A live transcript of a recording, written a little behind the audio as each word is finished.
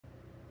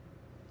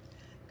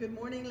Good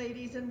morning,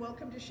 ladies, and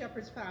welcome to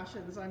Shepherd's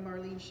Fashions. I'm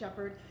Marlene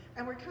Shepherd,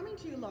 and we're coming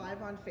to you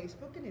live on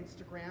Facebook and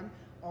Instagram.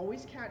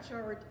 Always catch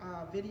our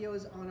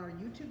videos on our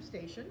YouTube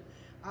station.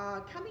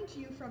 Coming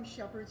to you from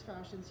Shepherd's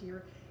Fashions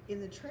here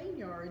in the train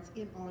yards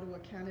in Ottawa,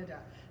 Canada.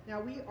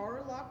 Now, we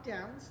are locked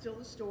down, still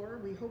the store.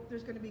 We hope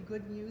there's going to be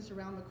good news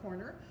around the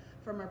corner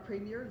from our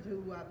premier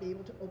to be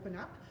able to open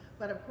up.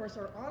 But of course,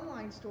 our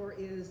online store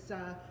is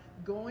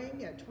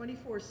going at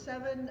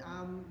 24/7.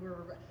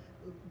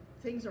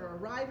 Things are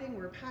arriving,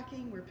 we're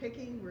packing, we're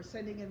picking, we're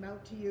sending them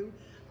out to you.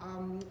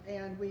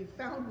 And we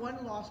found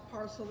one lost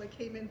parcel that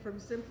came in from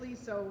Simply,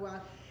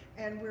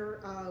 and we're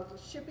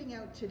shipping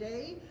out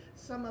today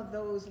some of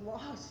those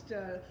lost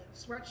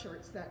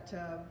sweatshirts that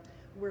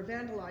were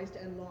vandalized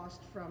and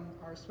lost from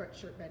our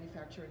sweatshirt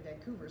manufacturer in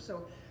Vancouver.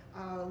 So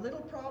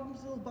little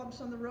problems, little bumps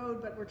on the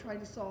road, but we're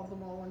trying to solve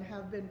them all and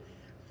have been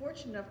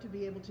fortunate enough to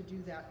be able to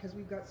do that because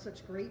we've got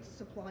such great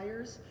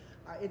suppliers.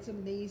 It's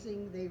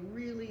amazing. They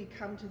really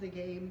come to the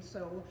game.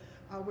 So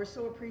we're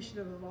so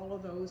appreciative of all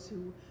of those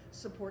who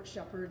support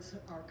Shepherd's,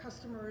 our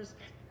customers,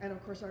 and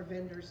of course our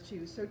vendors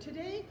too. So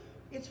today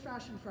it's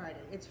Fashion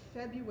Friday. It's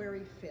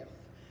February 5th.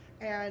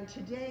 And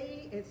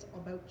today it's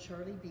about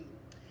Charlie B.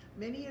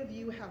 Many of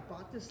you have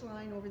bought this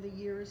line over the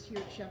years here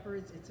at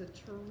Shepherd's. It's a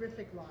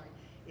terrific line.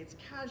 It's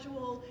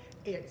casual,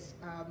 it's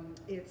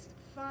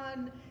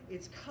fun,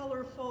 it's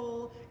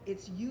colorful,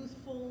 it's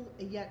youthful,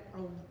 yet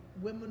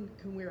women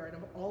can wear it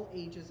of all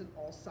ages and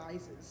all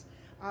sizes.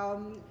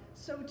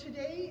 So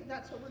today,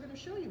 that's what we're going to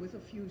show you with a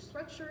few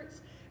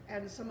sweatshirts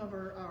and some of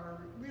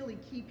our really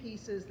key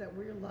pieces that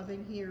we're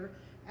loving here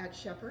at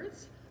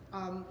Shepherd's.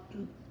 I'm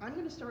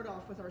going to start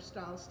off with our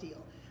Style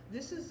Steal.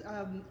 This is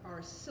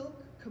our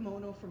silk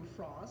kimono from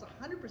Froz,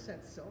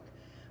 100% silk.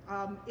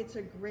 It's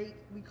a great,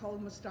 we call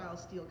them a Style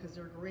Steal because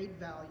they're a great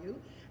value,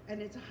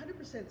 and it's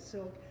 100%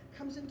 silk,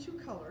 comes in two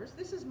colors.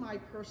 This is my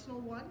personal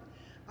one,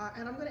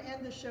 and I'm going to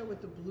end the show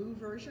with the blue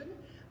version.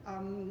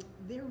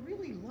 They're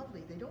really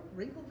lovely. They don't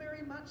wrinkle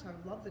very much.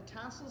 I love the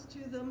tassels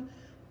to them.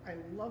 I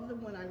love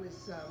them when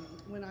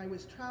I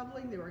was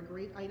traveling. They were a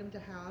great item to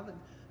have and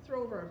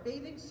throw over a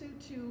bathing suit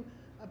to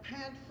a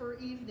pant for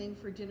evening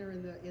for dinner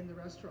in the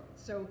restaurant.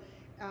 So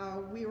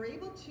we were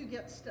able to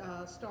get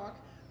stock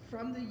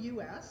from the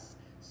US.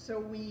 So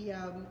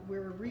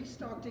we're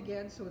restocked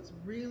again, so it's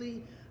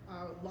really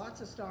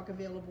lots of stock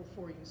available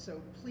for you. So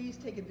please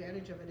take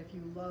advantage of it if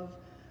you love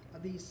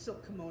these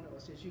silk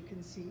kimonos, as you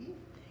can see.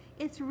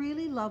 It's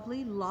really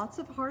lovely, lots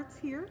of hearts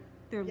here.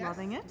 They're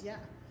loving it. Yeah,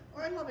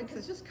 oh, I love it because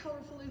it's just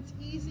colorful, it's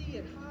easy,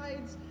 it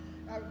hides.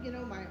 You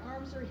know, my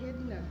arms are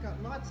hidden, I've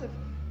got lots of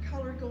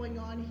color going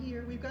on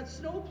here. We've got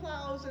snow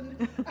plows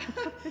and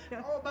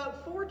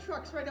about 4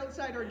 trucks right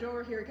outside our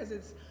door here because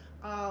it's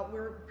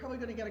we're probably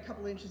going to get a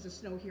couple inches of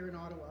snow here in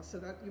Ottawa, so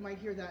that you might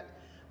hear that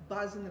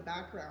buzz in the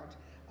background.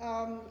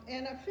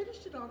 And I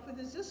finished it off with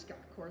a Ziska,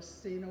 of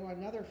course, you know,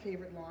 another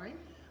favorite line.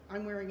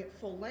 I'm wearing it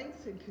full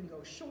length and can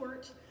go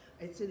short.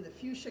 It's in the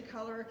fuchsia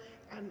color,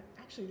 and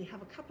actually they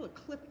have a couple of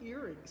clip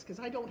earrings because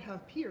I don't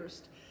have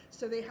pierced,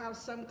 so they have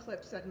some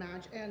clips that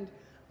match. And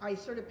I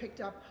sort of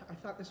picked up, I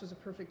thought this was a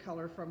perfect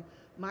color from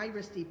My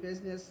Wristy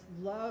Business.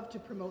 Love to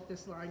promote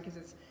this line because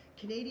it's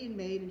Canadian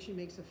made and she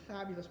makes a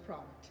fabulous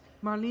product.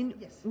 Marlene,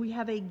 yes. We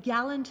have a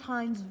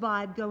Galentine's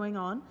vibe going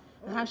on.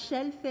 Oh.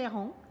 Rachel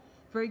Ferron,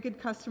 very good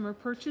customer,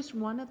 purchased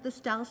one of the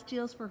Style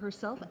Steals for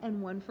herself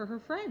and one for her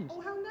friend.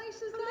 Oh, how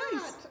nice is that?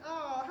 Nice.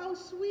 Oh, how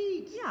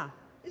sweet. Yeah.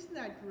 Isn't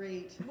that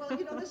great? Well,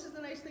 you know, this is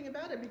the nice thing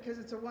about it because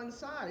it's a one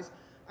size.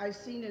 I've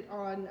seen it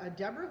on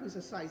Deborah, who's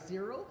a size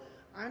 0.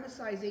 I'm a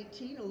size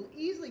 18. It'll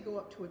easily go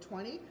up to a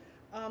 20.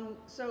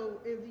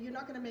 So you're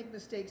not going to make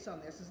mistakes on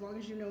this as long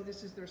as you know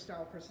this is their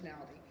style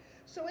personality.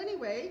 So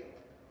anyway,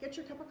 get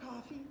your cup of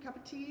coffee, cup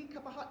of tea,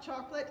 cup of hot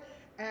chocolate,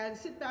 and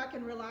sit back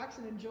and relax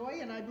and enjoy.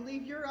 And I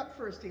believe you're up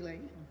first,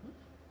 Elaine.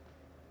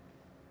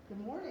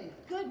 Good morning.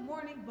 Good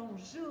morning,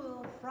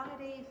 bonjour.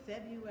 Friday,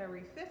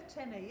 February 5th,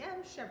 10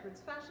 a.m.,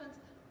 Shepherd's Fashions,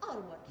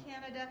 Ottawa,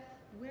 Canada.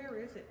 Where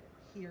is it?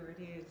 Here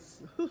it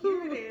is.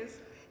 Here it is.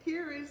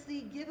 Here is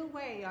the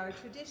giveaway, our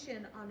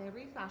tradition on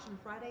every Fashion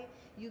Friday.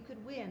 You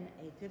could win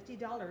a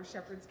 $50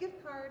 Shepherd's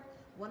gift card,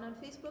 one on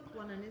Facebook,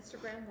 one on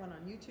Instagram, one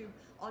on YouTube.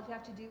 All you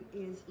have to do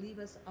is leave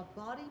us a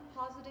body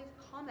positive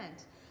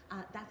comment.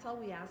 That's all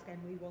we ask, and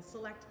we will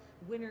select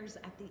winners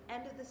at the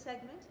end of the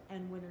segment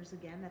and winners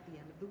again at the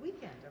end of the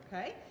weekend,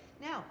 okay?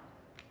 Now,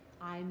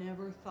 I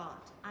never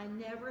thought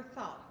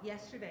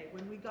yesterday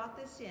when we got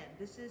this in,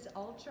 this is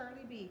all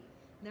Charlie B,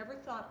 never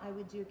thought I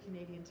would do a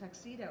Canadian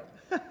tuxedo,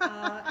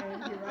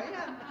 and here I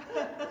am.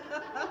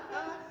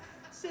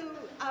 So,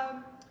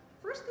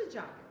 first the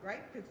jacket,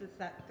 right? Because it's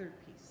that third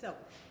piece. So,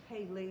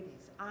 hey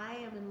ladies, I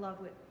am in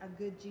love with a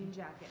good jean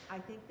jacket. I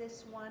think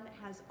this one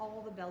has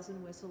all the bells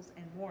and whistles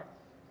and more.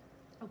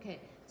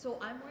 Okay, so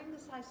I'm wearing the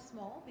size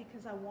small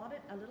because I want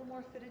it a little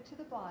more fitted to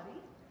the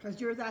body.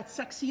 Because you're that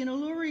sexy and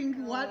alluring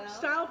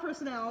style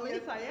personality.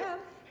 Yes, I am.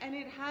 And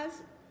it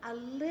has a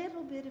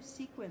little bit of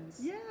sequins.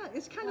 Yeah,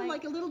 it's kind of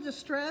like a little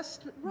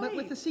distressed, but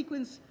with the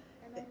sequins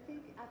and I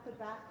think at the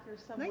back here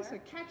somewhere. Nice,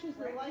 it catches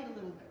the light a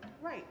little bit.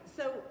 Right,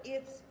 so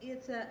it's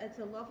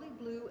a lovely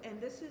blue, and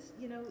this is,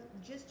 you know,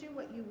 just do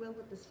what you will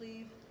with the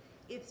sleeve.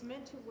 It's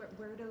meant to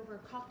wear it over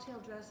a cocktail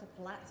dress, a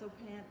palazzo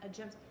pant, a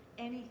jump,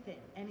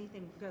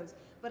 anything goes.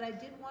 But I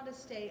did want to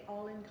stay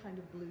all in kind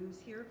of blues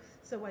here,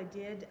 so I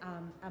did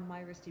a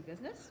My Risty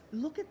Business.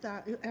 Look at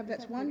that.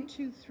 That's that 1,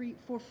 2, 3,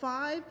 4,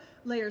 5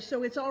 layers.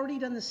 So it's already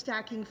done the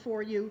stacking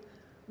for you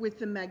with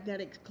the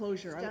magnetic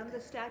closure. It's done the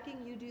stacking,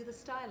 you do the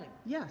styling.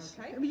 Yes.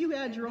 Okay. I mean, you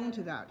add And your own then-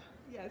 to that.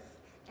 Yes,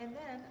 and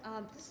then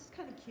this is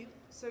kind of cute.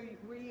 So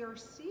we are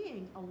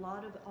seeing a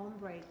lot of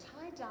ombre,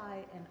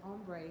 tie-dye and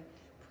ombre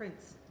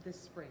prints this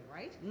spring,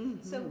 right?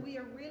 So we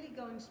are really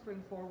going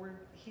spring forward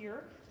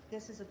here.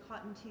 This is a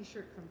cotton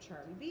t-shirt from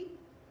Charlie B.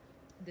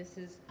 This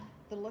is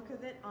the look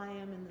of it. I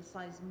am in the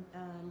size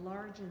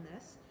large in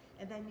this.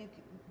 And then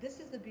this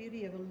is the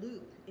beauty of a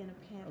loop in a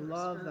pant or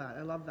a skirt.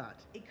 I love that.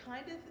 It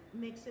kind of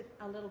makes it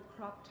a little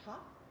crop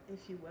top,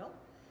 if you will.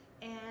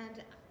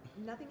 And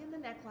nothing in the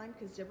neckline,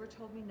 because Deborah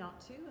told me not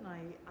to, and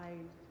I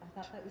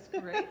thought that was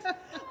great.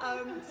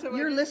 So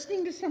You're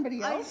listening to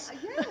somebody else?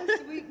 Yes,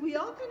 we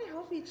all kind of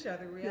help each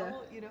other. We Yeah.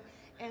 all, you know.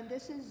 And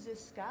this is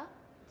Ziska.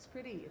 It's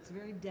pretty. It's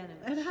very denim.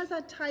 It has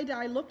that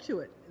tie-dye look to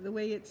it, the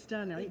way it's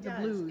done, right? It The does,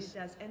 blues. It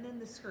does. And then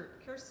the skirt.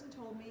 Kirsten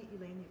told me,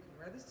 Elaine, you can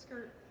wear the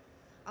skirt.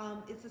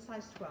 It's a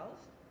size 12.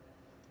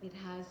 It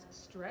has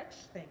stretch,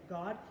 thank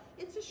God.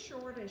 It's a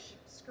shortish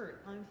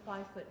skirt. I'm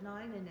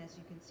 5'9", and as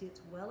you can see,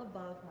 it's well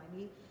above my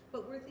knee.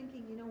 But we're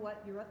thinking, you know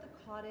what? You're at the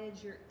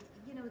cottage.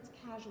 You know, it's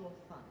casual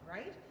fun,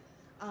 right?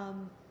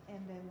 And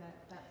then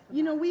that's the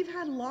You know, back. we've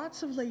had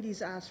lots of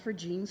ladies ask for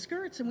jean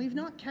skirts, and we've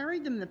not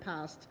carried them in the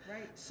past.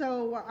 Right.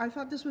 So I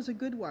thought this was a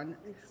good one.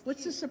 It's What's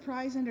the cute.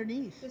 surprise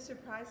underneath? The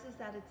surprise is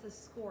that it's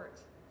a skort.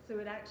 So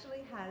it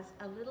actually has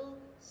a little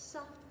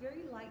soft,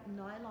 very light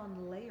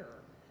nylon layer.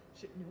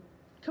 No,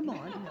 Come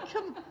on,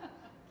 come.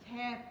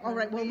 can't. All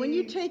right. Well, when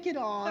you believe- take it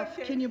off,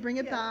 Okay, can you bring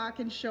it yes. back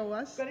and show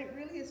us? But it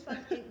really is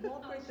fun. It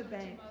won't break the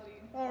bank.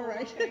 All Oh,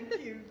 right. thank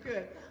you.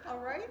 Good. All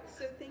right.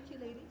 So thank you,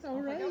 ladies. All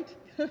Off I go. right.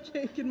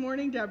 Okay. Good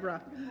morning,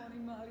 Deborah. Good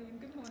morning, Maureen.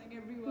 Good morning,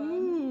 everyone.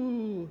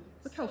 Ooh,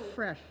 look how So-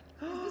 fresh.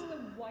 Is this the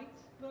white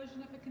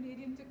version of a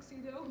Canadian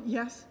tuxedo?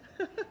 Yes.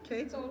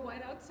 Okay. It's all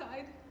white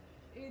outside.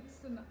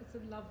 It's a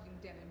lovely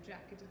denim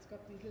jacket. It's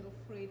got these little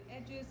frayed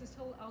edges. This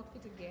whole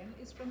outfit again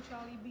is from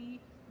Charlie B,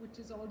 which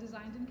is all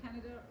designed in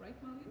Canada, right,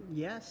 Maureen?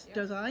 Yes. Yeah.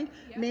 Designed,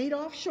 Yeah. made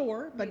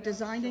offshore, but Made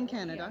designed in offshore,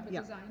 Canada. Yeah, but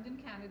Yeah. designed in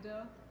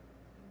Canada.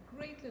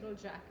 Great little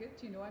jacket.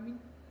 You know, I mean,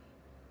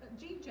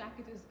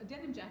 a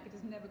denim jacket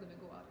is never going to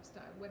go out of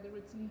style, whether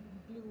it's in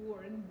blue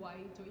or in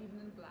white or even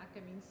in black. I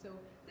mean, so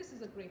this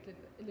is a great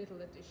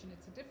little addition.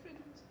 It's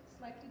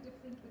slightly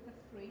different with the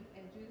frayed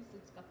edges.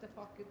 It's got the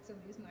pockets and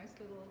these nice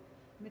little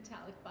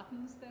metallic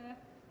buttons there.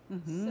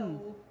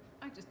 So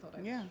I just thought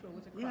I'd Yeah. throw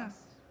it Yeah.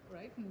 across,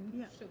 right, and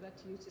Yeah. show that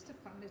to you. It's just a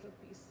fun little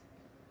piece.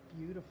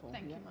 Beautiful.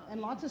 Thank you, yeah. Molly.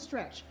 And lots of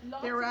stretch.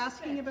 Lots they were of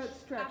asking stretch. about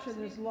stretch, and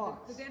there's Absolutely.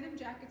 lots. The denim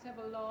jackets have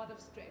a lot of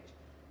stretch,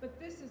 but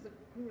this is a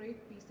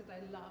great piece that I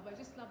love. I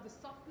just love the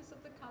softness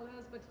of the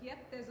colors, but yet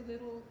there's a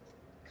little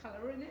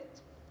color in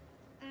it,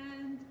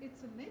 and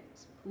it's a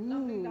knit.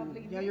 Lovely, Ooh,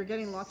 lovely. yeah, knit. you're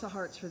getting lots of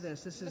hearts for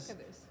this. This Look is, at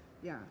this.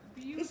 yeah.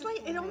 It's Beautiful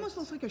like, it almost knit.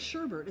 looks like a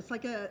sherbet. It's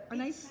like a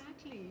nice,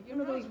 Exactly. one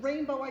You're of those right.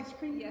 rainbow ice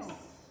cream Yes, cones.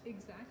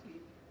 exactly.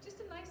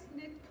 Just a nice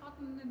knit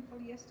cotton and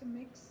polyester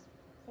mix.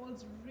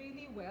 Holds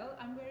really well.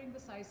 I'm wearing the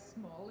size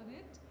small in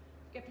it.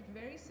 Kept it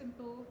very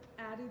simple.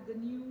 Added the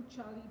new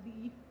Charlie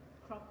B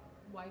crop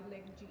wide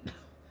leg jeans.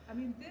 I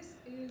mean, this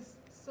is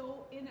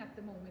so in at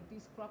the moment,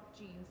 these crop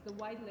jeans, the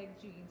wide leg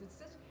jeans.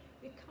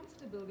 They're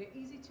comfortable, they're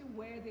easy to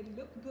wear, they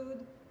look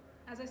good.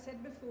 As I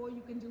said before,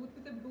 you can do it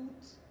with a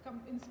boot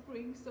come in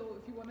spring. So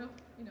if you want to,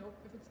 you know,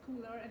 if it's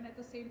cooler, and at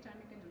the same time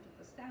you can do it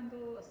with a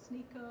sandal, a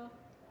sneaker.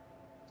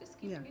 Just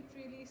keeping Yeah. it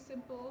really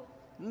simple.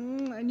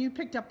 And you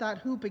picked up that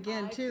hoop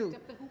again, I too.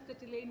 picked up the hoop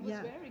that Elaine was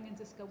Yeah. wearing in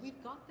Ziska.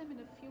 We've got them in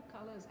a few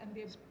colors and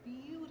they're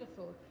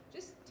beautiful.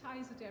 Just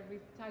ties in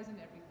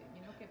everything,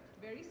 you know, kept it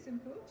very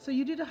simple. So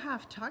you did a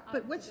half tuck, I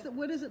but did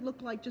what does it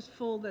look like just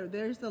full there?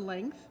 There's the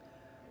length.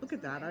 Look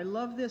at that. I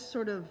love this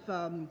sort of,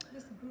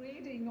 This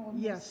grading almost,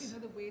 Yes. you know,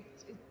 the way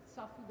it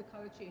softly the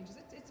color changes.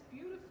 It's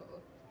beautiful.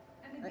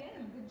 And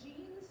again, the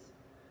jeans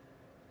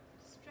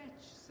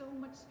stretch, so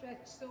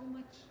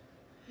much,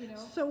 you know.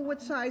 so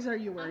what size are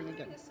you wearing I'm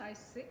again? wearing a size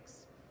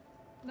 6.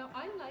 Now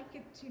I like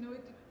it, you know,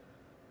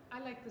 I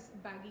like this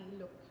baggy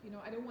look, you know,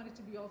 I don't want it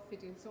to be all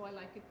fitted, so I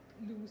like it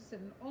loose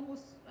and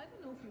almost, I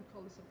don't know if you'd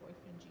call this a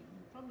boyfriend jean,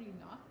 probably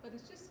not, but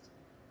it's just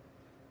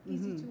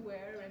easy to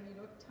wear and, you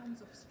know,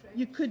 tons of stretch.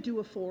 You could do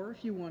a 4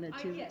 if you wanted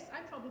to. Yes,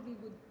 I probably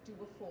would do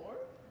a 4,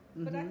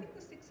 but I think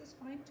the 6 is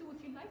fine too.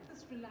 If you like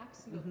this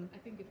relaxed look, I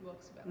think it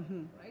works well,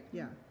 right?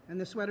 Yeah, and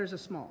the sweater's a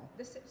small.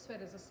 This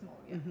sweater's a small,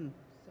 yeah.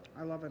 So,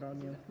 I love it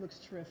on you. Looks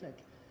terrific.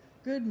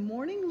 Good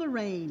morning,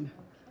 Lorraine.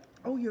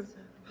 Oh, you're.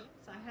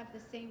 So I have the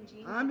same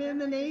jeans. I'm that in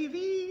the Deborah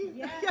Navy.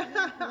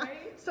 Yeah,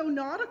 great. So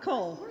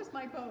nautical. where's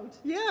my boat?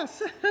 Yes.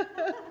 just-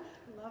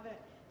 Love it.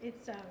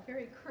 It's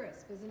very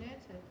crisp, isn't it?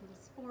 A little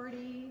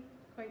sporty,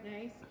 quite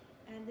nice.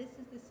 And this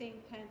is the same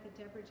pant that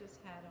Deborah just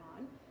had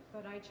on,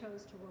 but I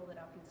chose to roll it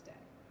up instead.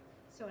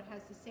 So it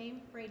has the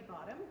same frayed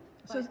bottom.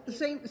 So but the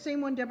it's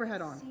same one Deborah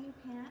had on. Same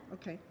pant.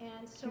 Okay.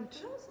 And so Cute.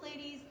 for those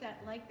ladies that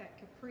like that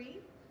capri,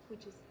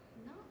 which is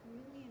not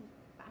really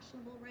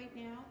fashionable right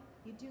now,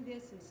 you do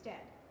this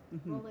instead.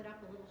 Mm-hmm. Roll it up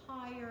a little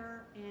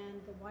higher, and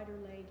the wider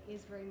leg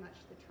is very much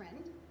the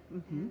trend.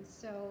 Mm-hmm. And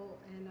so,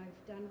 and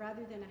I've done,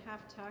 rather than a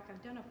half tuck,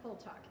 I've done a full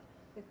tuck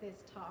with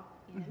this top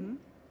in. Mm-hmm.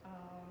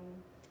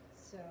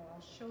 So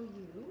I'll show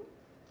you.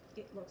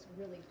 It looks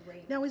really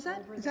great. Now is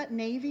over that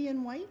navy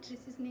and white?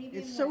 This is navy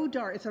It's and so white.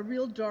 dark. It's a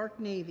real dark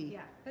navy.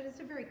 Yeah, but it's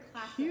a very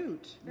classic.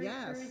 Cute. Very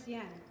Yes.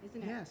 Parisienne,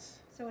 isn't it? Yes.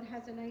 So it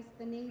has a nice,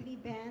 the navy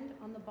band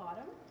on the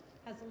bottom,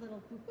 has a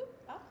little boop boop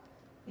up.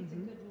 It's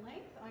Mhm. a good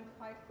length. I'm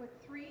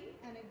 5'3",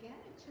 and again,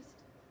 it's just,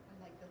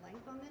 I like the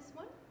length on this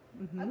one.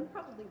 I Mm-hmm. would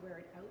probably wear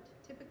it out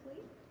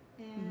typically.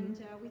 And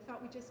we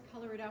thought we'd just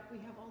color it up. We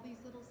have all these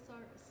little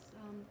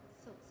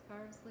silk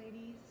scarves,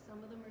 ladies.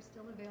 Some of them are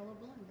still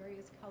available in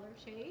various color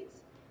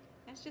shades.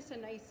 And it's just a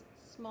nice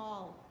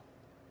small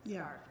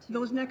Yeah. scarf too.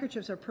 Those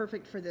neckerchiefs are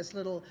perfect for this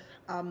little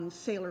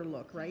sailor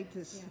look, right?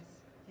 This. Yes,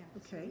 yeah,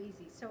 Okay. so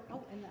easy. So,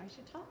 oh, and I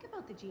should talk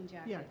about the jean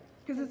jacket. Yeah.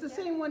 Because it's the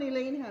Deborah- same one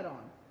Elaine had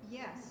on.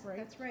 Yes, Right.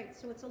 that's right.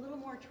 So it's a little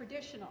more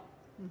traditional,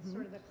 Mhm.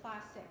 sort of the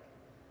classic.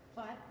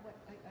 But what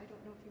I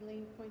don't know if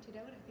Elaine pointed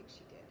out, I think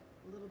she did.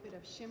 A little bit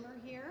of shimmer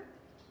here.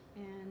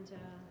 And,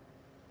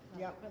 love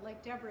Yep. it. But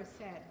like Deborah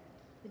said,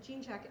 the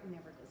jean jacket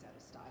never goes out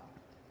of style.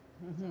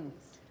 It's Mhm.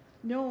 always-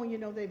 No, you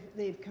know,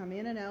 they've come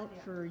in and out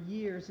Yeah. for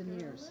years and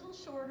They're years. a little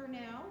shorter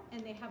now,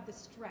 and they have the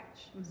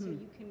stretch, so Mhm.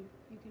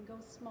 you can go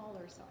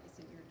smaller size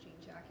in your jean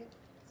jacket.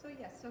 So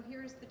yes, so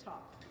here's the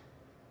top.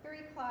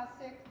 Very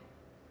classic.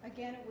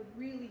 Again, it would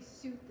really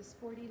suit the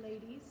sporty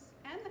ladies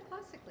and the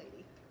classic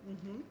lady.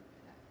 Mm-hmm.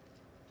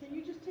 Can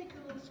you just take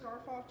the little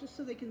scarf off just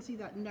so they can see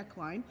that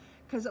neckline?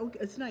 Because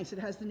it's nice. It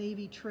has the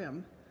navy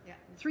trim. Yeah.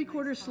 it's a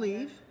 3/4 nice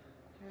sleeve.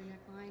 collar, hair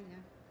neckline, yeah.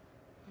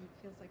 And it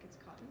feels like it's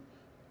cotton.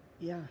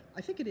 Yeah,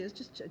 I think it is.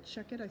 Just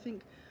check it. I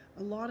think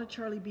a lot of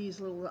Charlie B's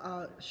little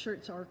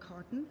shirts are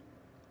cotton.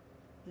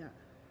 Yeah.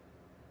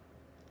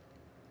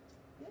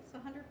 Yes,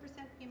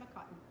 100% Pima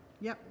cotton.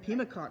 Yep,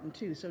 Pima cotton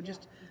too. So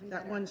just even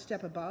that better. one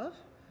step above.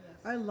 Yes.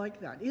 I like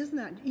that. Isn't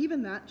that,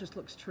 even that just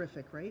looks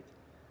terrific, right?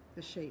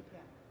 The shape. Yeah,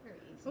 very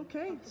easy.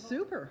 Okay, comfortable.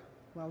 super.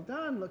 Well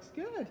done. Looks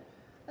good.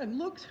 And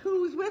look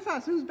who's with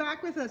us. Who's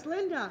back with us?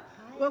 Linda.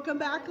 Hi. Welcome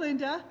back,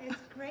 Linda. It's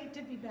great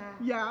to be back.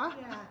 Yeah?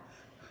 Yeah.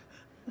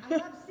 I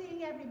love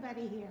seeing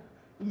everybody here.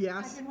 I've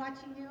Yes. been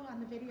watching you on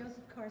the videos,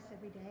 of course,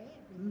 every day,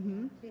 every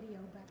Mhm. video,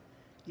 but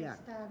Yeah.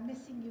 just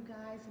missing you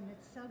guys, and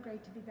it's so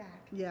great to be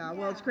back. Yeah,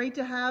 well, it's great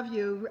to have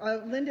you.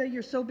 Linda,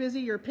 you're so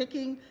busy. You're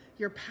picking,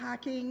 you're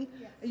packing,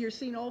 Yes. you're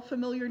seeing all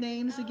familiar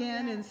names Oh,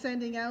 again and yes.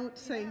 sending out,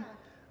 saying, Yeah.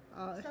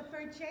 So for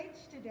a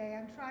change today,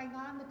 I'm trying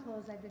on the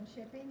clothes I've been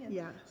shipping, and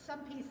Yeah. some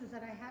pieces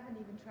that I haven't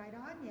even tried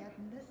on yet,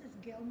 and this is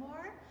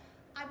Gilmore.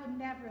 I would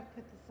never have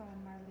put this on,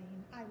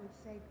 Marlene. I would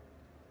say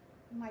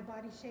my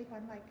body shape,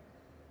 I'm like,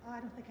 oh,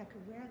 I don't think I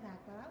could wear that,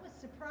 but I was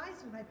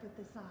surprised when I put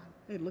this on.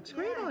 it looks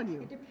great Yeah, on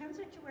you. It depends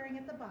what you're wearing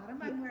at the bottom.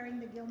 I'm wearing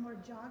the Gilmore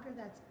jogger.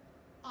 That's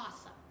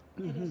awesome.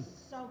 It is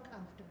so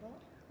comfortable.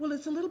 Well,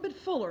 it's a little bit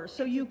fuller,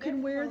 so It's a you bit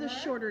can wear the fuller,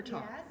 shorter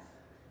top. Yes.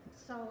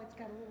 So it's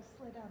got a little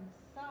slit on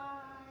the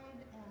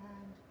side,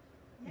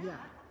 and Yeah.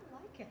 I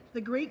like it.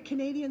 The great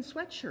Canadian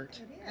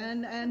sweatshirt It is.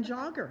 and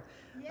jogger,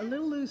 a Yes.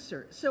 little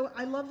looser. So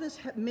I love this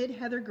mid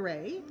heather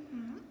gray,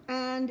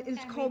 and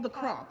it's And called we the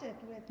crop. topped it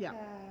with, Yeah.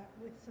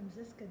 with some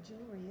Ziska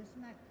jewelry.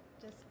 Isn't that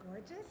just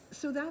gorgeous?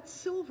 So that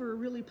silver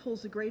really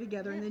pulls the gray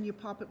together, and then Yes. you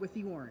pop it with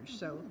the orange.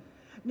 So,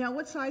 now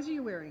what size are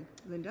you wearing,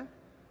 Linda?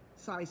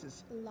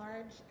 Sizes.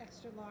 Large,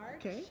 extra large,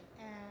 Okay.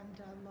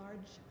 and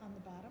large on the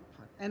bottom.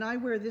 And I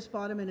wear this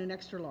bottom in an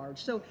extra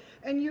large. So,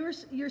 and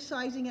you're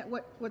sizing at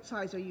what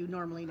size are you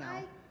normally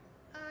now?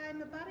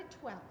 I'm about a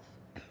 12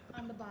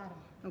 on the bottom.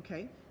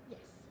 Okay, Yes.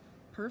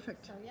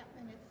 perfect. So yeah,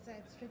 and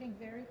it's fitting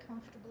very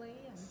comfortably.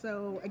 And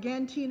So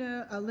again,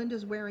 Tina,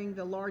 Linda's wearing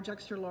the large,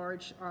 extra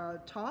large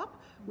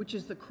top, which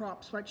is the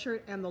crop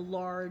sweatshirt, and the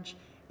large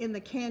in the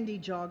candy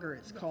jogger,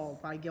 it's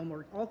called, by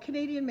Gilmore. All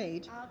Canadian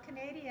made. all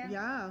Canadian.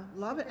 Yeah,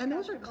 love it. Super And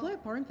those are comfortable.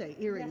 clip, aren't they?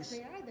 Earrings.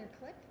 Yes, they are. They're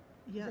clip.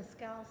 Yeah. The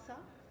scalsa.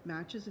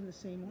 Matches in the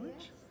same orange.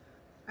 Yes.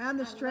 And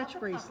the I stretch love the pop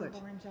bracelet.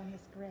 of orange on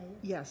this gray.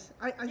 Yes,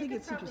 I think you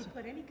it's could probably interesting.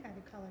 put any kind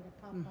of color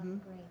to pop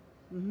on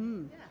gray.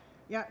 Mm-hmm.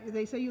 Yeah. Yeah,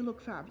 they say you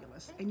look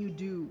fabulous, and you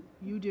do.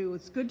 You do.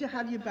 It's good to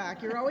have you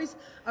back. You're always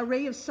a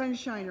ray of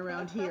sunshine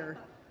around here.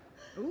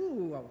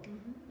 Ooh,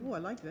 ooh, I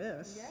like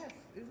this. Yes,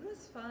 isn't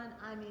this fun?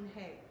 I mean,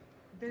 hey,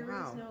 there is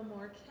Wow. no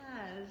more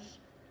cash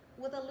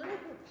with a little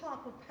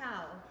pop of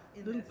pow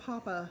in Little this.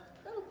 Papa,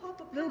 Little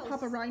pop of little pows.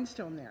 Papa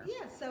rhinestone there.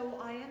 Yeah, so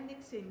I am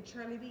mixing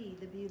Charlie B.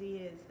 The beauty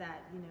is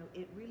that, you know,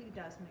 it really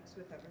does mix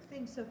with other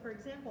things. So for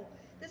example,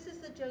 this is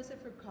the Joseph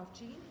Ribkoff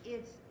jean.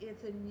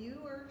 It's a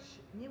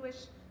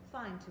newish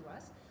find to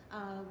us.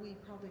 We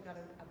probably got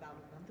it about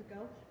a month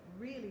ago.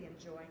 Really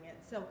enjoying it.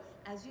 So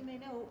as you may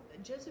know,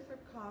 Joseph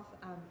Ribkoff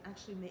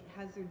actually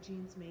has their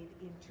jeans made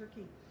in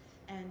Turkey.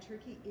 and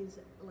Turkey is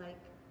like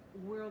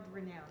world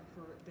renowned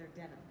for their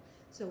denim.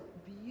 So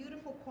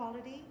beautiful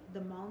quality,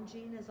 the mom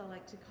jean as I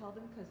like to call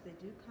them, because they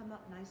do come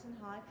up nice and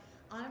high.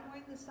 I'm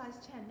wearing the size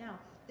 10 now.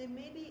 They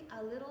may be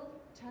a little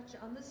touch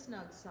on the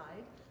snug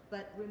side,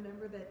 but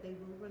remember that they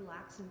will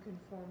relax and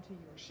conform to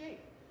your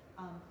shape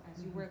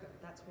as you wear them.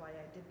 That's why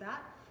I did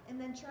that. And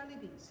then Charlie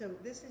B. So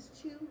this is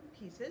 2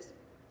 pieces.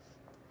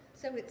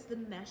 So it's the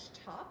mesh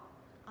top.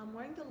 I'm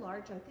wearing the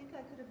large. I think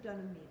I could have done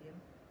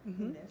a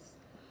medium in this,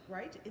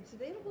 right? It's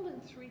available in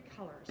 3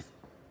 colors.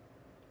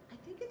 I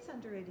think it's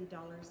under $80.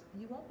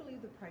 You won't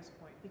believe the price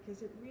point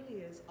because it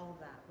really is all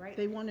that, right?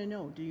 They want to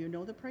know. Do you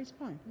know the price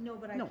point? No,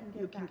 but I No, can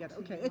get you back can get. to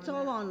Okay, you it's on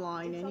all that.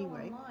 online It's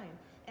anyway. all online.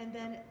 And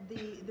then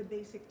the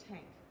basic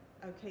tank.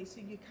 Okay, so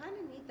you kind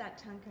of need that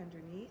tank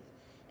underneath,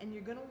 and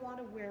you're going to want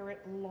to wear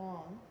it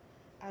long,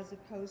 as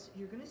opposed.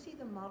 You're going to see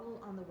the model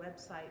on the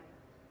website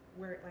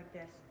wear it like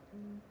this.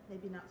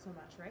 Maybe not so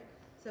much, right?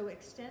 So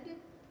extended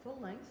full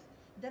length.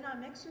 Then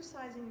I'm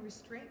exercising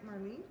restraint,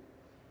 Marlene,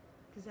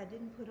 because I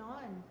didn't put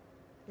on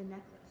the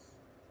necklace.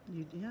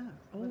 Yeah.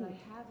 But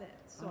I have it,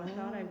 so I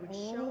thought I would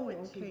show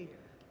it to you.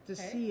 To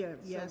see it,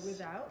 yes. So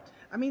without.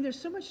 I mean, there's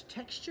so much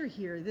texture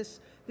here. This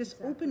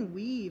open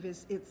weave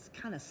it's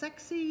kind of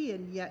sexy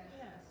and yet,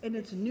 Yes, and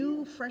it's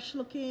new, fresh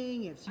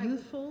looking. It's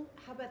youthful.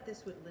 How about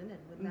this with linen?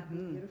 Wouldn't that be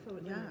beautiful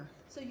with linen?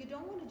 So you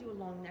don't want to do a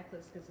long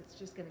necklace because it's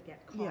just going to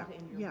get caught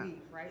in your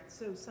weave, right?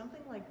 So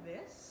something like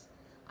this,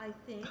 I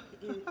think.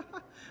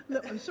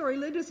 Look, I'm sorry,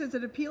 Linda says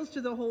it appeals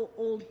to the whole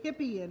old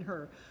hippie in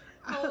her.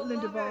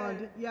 Linda love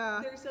Bond, it.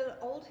 yeah. There's an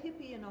old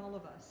hippie in all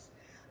of us.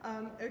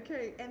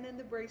 Okay, and then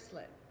the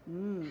bracelet.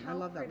 I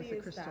love that with the How pretty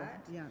is crystal.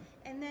 that? Yeah.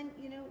 And then,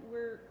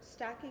 we're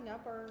stacking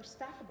up our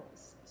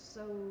stackables.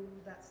 So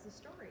that's the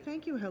story.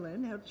 Thank you,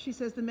 Helen. She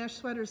says the mesh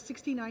sweater is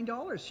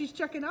 $69. She's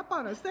checking up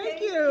on us. Thank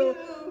Thank you. you.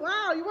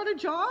 Wow, you want a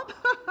job?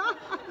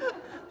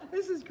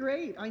 This is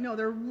great. I know,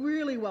 they're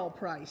really well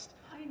priced.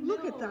 I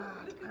Look at know.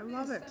 that. Look at I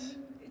love it. this. I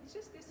mean, it's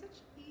just, they're such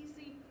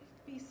easy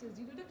pieces.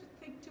 You don't have to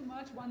think too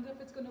much, wonder if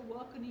it's going to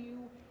work on you.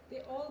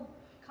 They're all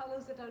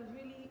colors that are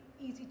really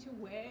easy to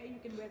wear. You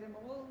can wear them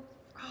all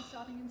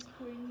starting in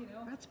spring,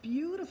 That's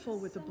beautiful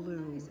with the So blue.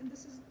 nice. And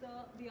this is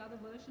the other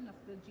version of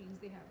the jeans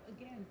they have.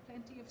 Again,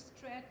 plenty of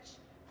stretch,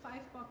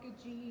 5-pocket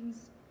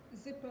jeans,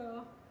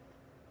 zipper.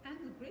 And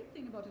the great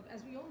thing about it,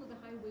 as we all know, the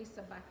high waists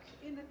are back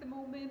in at the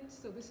moment.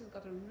 So this has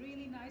got a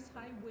really nice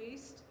high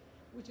waist,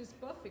 which is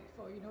perfect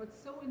for,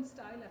 it's so in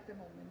style at the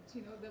moment.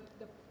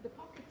 The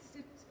pockets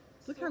sit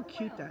Look so how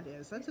cute well. that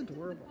is. That's They sit in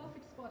adorable. the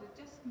perfect spot.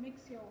 It just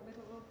makes your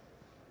little.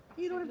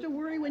 You don't have to look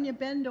worry when you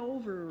better. bend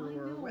over I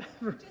or know.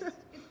 whatever.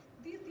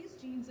 These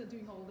jeans are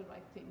doing all the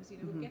right things.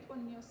 Get one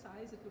in your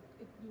size.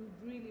 You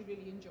really,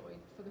 really enjoy it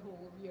for the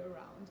whole year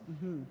round.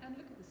 And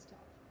look at this top.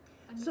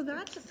 I mean, So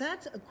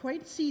that's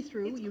quite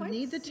see-through. it's You quite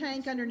need the tank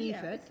see-through. underneath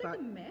Yeah, it, it's like but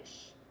a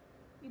mesh.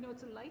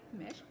 It's a light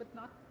mesh, but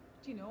not,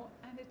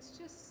 and it's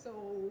just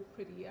so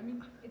pretty. I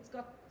mean,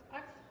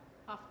 I've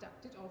half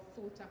tucked it or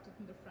full tucked it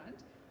in the front,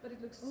 but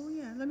it looks. oh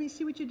yeah, let me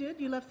see what you did.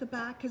 You left the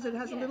back because it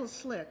has a Yeah. little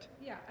slit.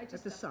 Yeah, I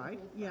just the tucked side,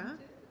 whole yeah. front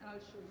in, and I'll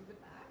show you the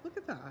back. Look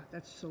at that.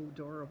 That's so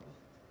adorable.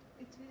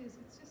 It is.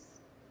 It's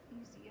just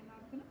easy, and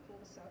I'm gonna pull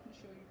this out and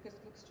show you because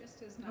it looks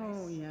just as nice.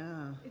 Oh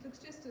yeah. It looks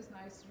just as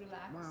nice,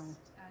 relaxed. Wow.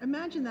 and,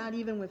 Imagine that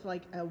even with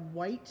like a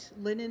white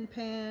linen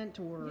pant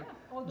or Yeah,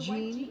 or the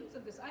white jeans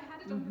of this. I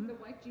had it on with the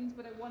white jeans,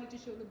 but I wanted to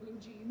show the blue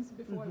jeans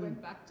before I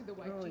went back to the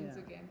white Oh, jeans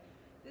yeah. again.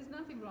 There's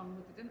nothing wrong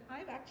with it, and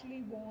I've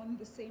actually worn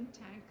the same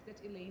tank that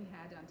Elaine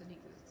had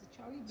underneath it. It's a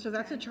Charlie. Blue So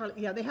that's a tank. Charlie.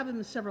 Yeah, they have them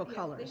in several Yeah,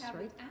 colors, they have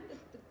right? it. And the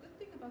good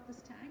thing about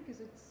this tank is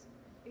it's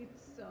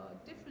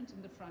different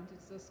in the front.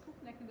 It's a scoop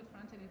neck in the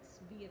front and it's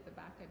V at the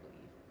back, I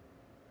believe.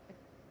 I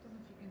don't know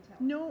if you can tell.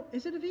 No,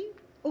 is it a V?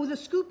 Oh, the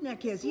scoop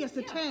neck is. Yes,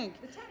 the Yeah,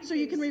 tank. the tank So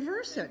you can is-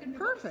 reverse so you it. can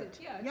reverse Perfect.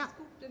 it. Yeah, it's Yeah.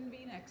 scooped in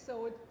V-neck,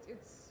 so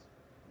it's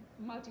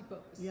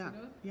multi-purpose. Yeah,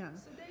 yeah.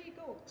 So there you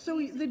go. So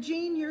Easy the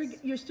jean,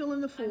 pieces. you're still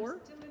in the 4. I'm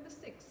still in the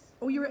 6.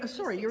 Oh,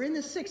 sorry, you're in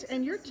the 6,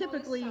 and is you're the smallest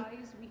typically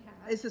size we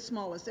have. is the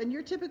smallest, and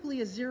you're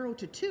typically a 0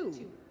 to 2.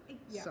 2.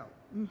 Yeah. So,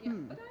 Yeah,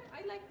 but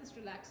I like this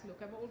relaxed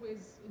look. I've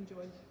always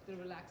enjoyed the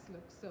relaxed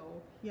look,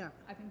 so yeah.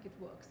 I think it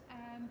works.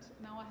 And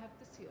now I have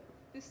this here,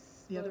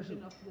 this The other version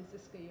hoop. of the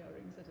Ziska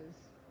earrings that is,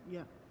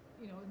 Yeah,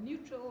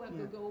 neutral and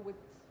Yeah. will go with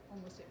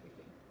almost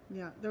everything.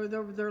 yeah,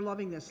 they're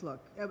loving this look.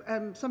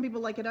 Some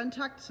people like it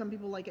untucked, some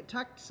people like it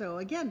tucked. So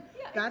again,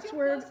 Yeah, that's it's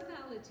your where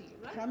personality,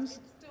 right? comes.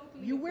 It's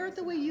totally You your wear it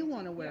the way you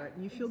want to personality. wear Yeah, it,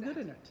 and you feel good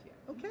in it. exactly,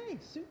 yeah. Okay,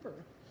 super.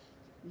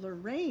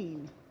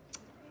 Lorraine.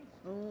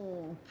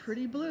 Oh,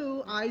 pretty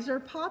blue. Eyes are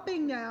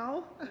popping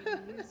now. A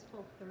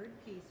useful third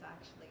piece,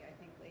 actually, I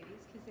think,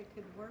 ladies, because it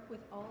could work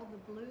with all the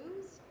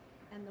blues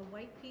and the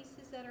white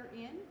pieces that are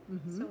in.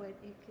 So it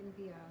can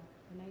be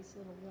a nice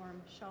little warm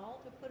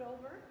shawl to put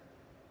over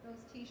those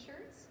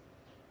t-shirts.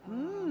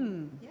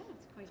 Yeah,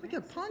 it's quite It's like nice, a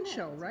isn't it?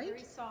 poncho, It's right? a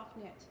very soft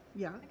knit,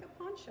 Yeah. like a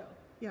poncho.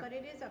 Yeah. But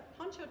it is a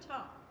poncho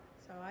top.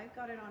 So I've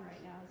got it on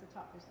right now as a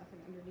top. There's nothing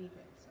underneath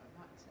it, so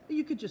I'm not.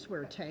 You could just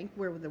wear a tank,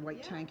 wear with the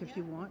white tank if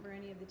you want. Over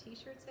any of the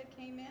t-shirts that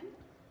came in.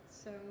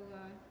 So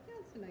yeah,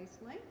 it's a nice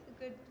length,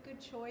 a good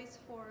choice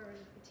for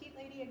a petite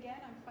lady. Again,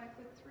 I'm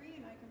 5'3"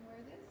 and I can wear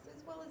this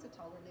as well as a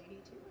taller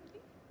lady too, I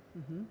think.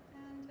 Mm-hmm.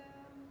 And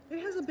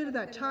It has a it's bit of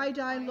got that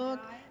tie-dye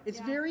look. tie-dye, It's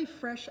yeah. very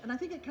fresh, and I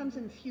think it comes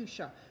in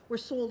fuchsia. We're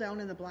sold down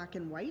in the black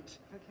and white,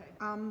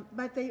 Okay.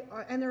 but they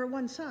are, and they're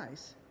one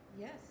size,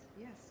 Yes,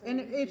 yes. So and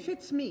it easy.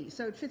 fits me.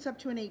 So it fits up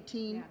to an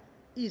 18 Yeah.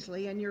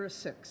 easily, and you're a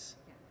 6.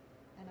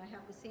 Yeah. And I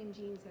have the same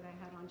jeans that I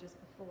had on just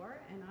before,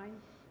 and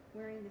I'm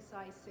wearing the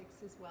size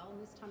 6 as well.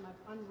 And this time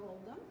I've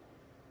unrolled them,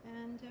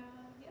 and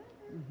yeah,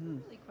 they're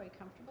really quite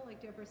comfortable.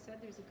 Like Deborah said,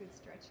 there's a good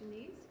stretch in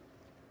these,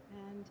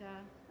 and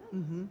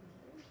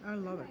I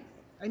love it. nice.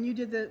 And you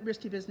did the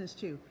Risty Business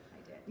too.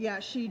 I did. Yeah,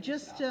 she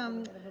just,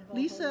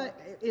 Lisa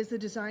is the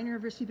designer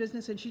of Risty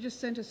Business, and she just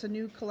sent us a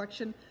new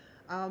collection,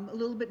 a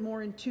little bit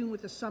more in tune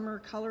with the summer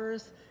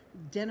colors,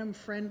 denim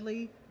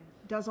friendly,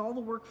 does all the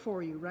work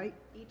for you, right?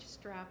 Each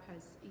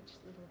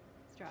little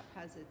strap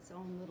has its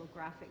own little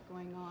graphic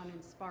going on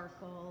and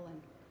sparkle,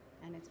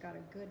 and it's got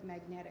a good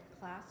magnetic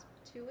clasp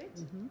to it,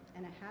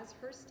 and it has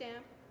her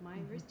stamp, my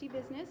Risty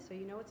Business, so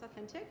you know it's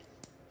authentic.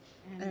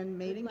 And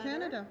made good in leather,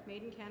 Canada.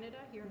 Made in Canada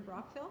here in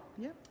Brockville.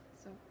 Yep.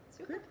 So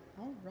super. Good.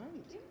 All right.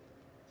 Yeah.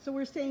 So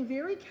we're staying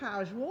very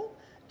casual.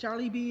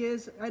 Charlie B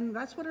is, and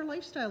that's what her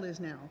lifestyle is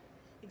now.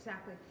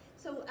 Exactly.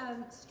 So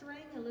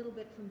straying a little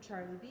bit from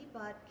Charlie B,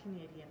 but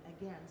Canadian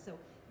again. So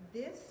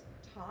this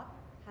top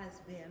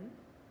has been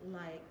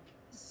like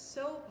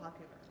so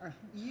popular.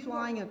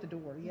 Flying out the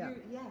door, yeah.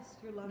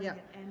 You're loving Yeah.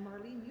 it. And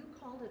Marlene, you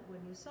called it when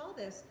you saw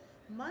this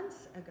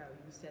months ago.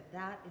 You said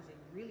that is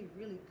a really,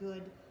 really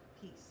good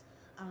piece.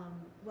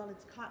 Well,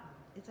 it's cotton.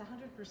 It's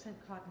 100%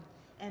 cotton,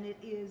 and it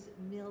is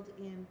milled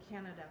in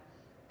Canada.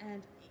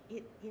 And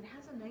it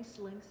has a nice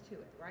length to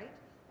it, right?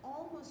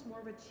 Almost more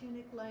of a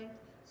tunic length,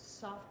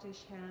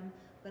 softish hem,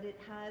 but it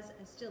has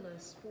still a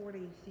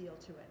sporty feel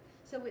to it.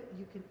 So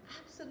you can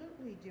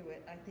absolutely do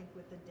it, I think,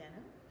 with the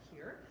denim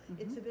here.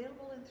 It's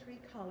available in 3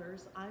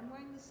 colors. I'm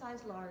wearing the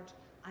size large.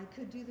 I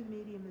could do the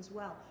medium as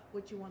well.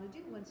 What you want to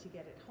do once you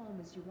get it home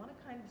is you want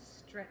to kind of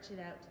stretch it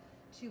out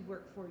to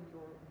work for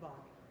your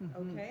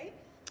body, okay?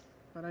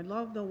 But I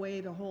love the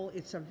way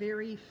it's a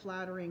very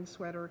flattering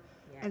sweater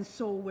and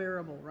so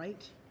wearable,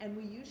 right? And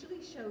we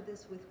usually show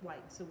this with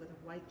white, so with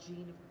a white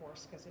jean, of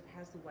course, because it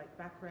has the white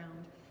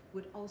background,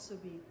 would also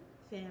be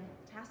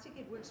fantastic.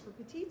 It works for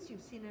petites.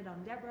 You've seen it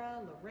on Deborah,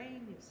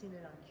 Lorraine, you've seen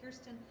it on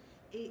Kirsten.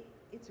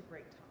 It's a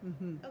great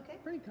top. Okay.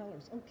 Pretty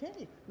colors.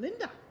 Okay.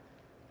 Linda.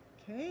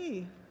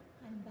 Okay.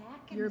 I'm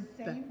back in You're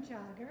the same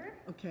jogger.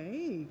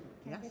 Okay.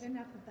 Can't Yes. get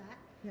enough of that.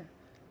 Yeah.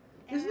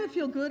 Doesn't it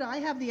feel good? I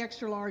have the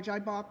extra large. I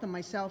bought them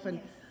myself, and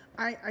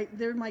Yes.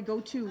 they're my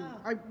go-to.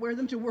 Oh. I wear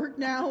them to work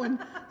now, and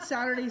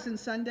Saturdays and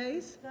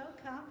Sundays. So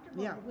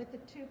comfortable Yeah. with the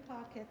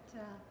 2-pocket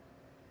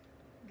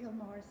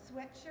Gilmore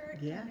sweatshirt.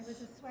 And Yes. it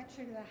was a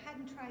sweatshirt that I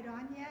hadn't tried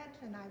on yet,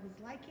 and I was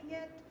liking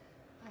it.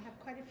 I have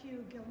quite a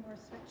few Gilmore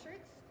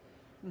sweatshirts.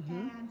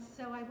 And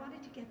so I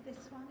wanted to get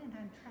this one, and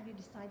I'm trying to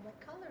decide what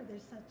color.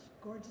 There's such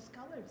gorgeous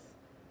colors.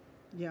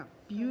 Yeah,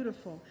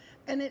 beautiful.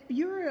 And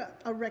you're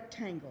a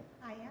rectangle.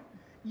 I am.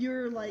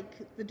 You're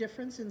like, the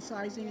difference in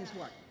sizing is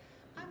what?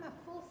 I'm a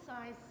full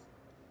size,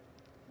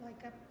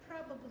 like a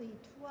probably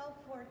 12,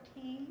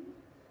 14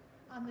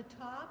 on the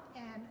top,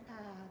 and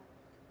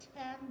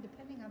 10,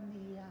 depending on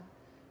the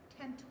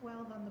 10,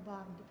 12 on the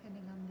bottom,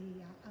 depending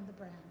on the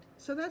brand.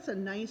 So that's a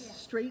nice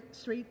Yes.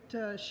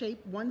 straight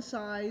shape, one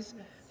size.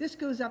 Yes. This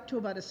goes up to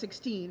about a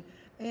 16.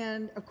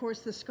 And of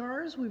course the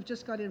scars we've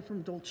just got in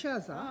from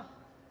Dolcezza.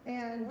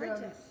 And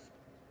Gorgeous.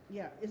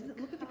 yeah,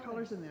 look at the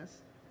colors in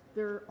this.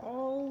 They're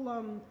all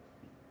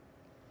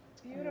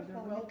Beautiful. They're,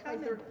 And well, they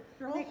come they're, in-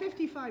 they're all they-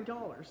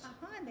 $55.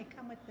 And they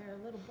come with their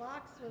little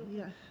box with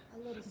Yeah. a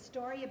little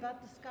story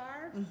about the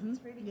scarves.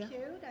 It's really yeah.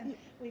 cute. And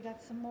we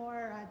got some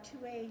more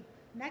 2A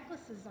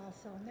necklaces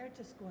also, and they're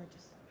just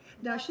gorgeous.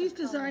 Now Lots she's of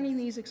designing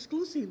colors. these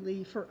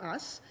exclusively for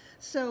us,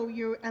 so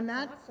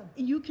awesome.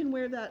 you can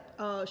wear that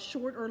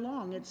short or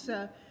long. It's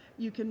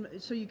you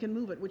can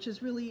move it, which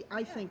is really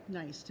I think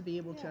nice to be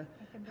able Yeah, to I can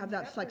have bring it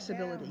that up or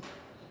flexibility. down.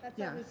 That's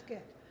Yeah. always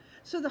good.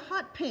 So the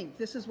hot pink,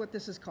 this is what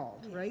this is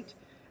called, Yes. right?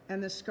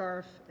 And the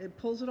scarf, it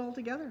pulls it all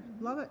together.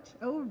 Love it.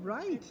 Oh,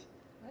 right.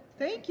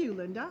 Thank you,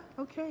 Linda.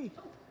 Okay,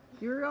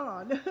 you're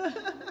on.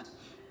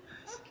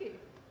 Okay,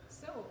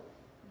 so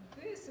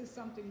this is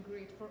something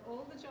great for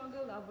all the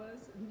jogger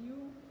lovers.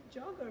 New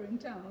jogger in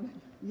town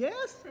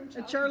Yes, from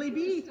Charlie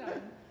B. this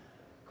time.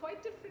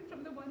 Quite different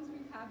from the ones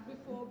we've had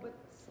before, but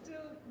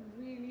still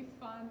really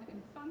fun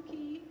and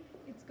funky.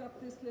 It's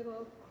got this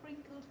little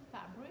crinkled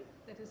fabric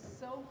that is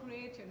so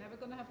great. You're never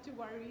going to have to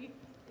worry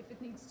if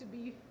it needs to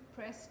be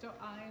pressed or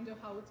ironed or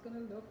how it's going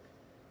to look.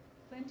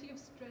 Plenty of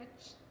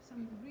stretch,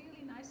 some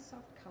really nice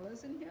soft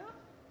colors in here.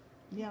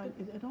 Yeah,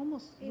 it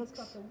almost It's looks.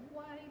 got the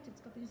white,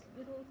 it's got these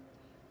little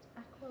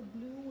aqua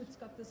blue, it's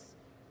got this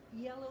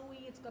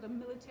yellowy, it's got a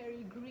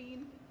military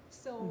green,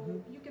 so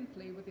you can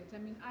play with it. I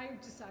mean, I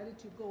decided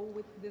to go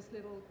with this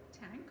little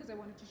tank because I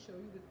wanted to show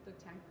you the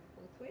tank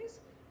both ways,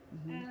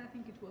 and I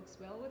think it works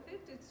well with it.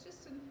 It's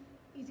just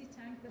easy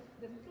tank.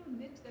 The little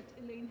knit that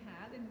Elaine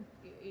had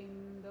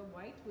in the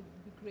white would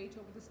be great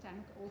over this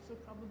tank also,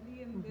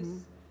 probably in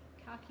this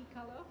khaki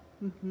color.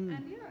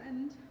 And yeah,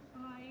 and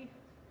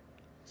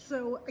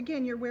So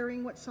again, you're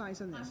wearing what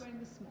size on I'm this? wearing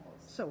the smalls.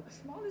 So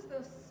Small is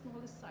the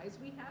smallest size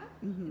we have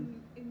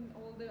in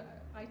all the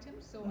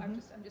items, so I'm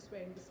just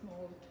wearing the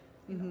small.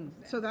 You know,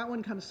 of so them. that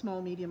one comes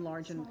small, medium,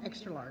 large, Small, and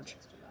extra medium, large.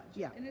 extra large.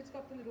 Yeah. And it's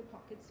got the little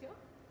pockets here.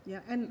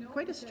 Yeah, and You know,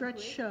 quite a which are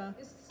stretch. great.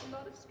 It's a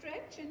lot of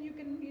stretch, and you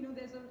can, you know,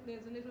 there's a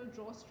little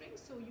drawstring,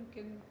 so you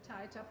can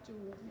tie it up to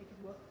make it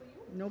work for you.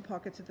 No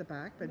pockets at the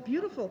back, but No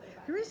beautiful. pockets at the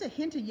back. There is a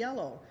hint of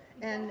yellow,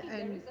 Exactly,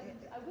 and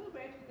I will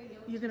wear it with the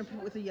yellow. you're going to put it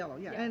t-shirt. with the yellow,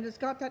 yeah. Yeah. And it's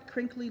got that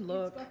crinkly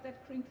look It's got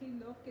that crinkly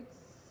look. It's,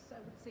 I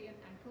would say, an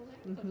ankle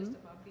length or just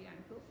above the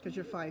ankle. for because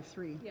you're you.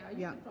 5'3". Yeah,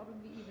 you could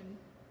probably even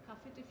cuff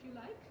it if you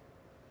like.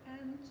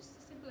 And just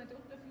a simple, I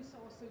don't know if you saw,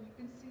 so you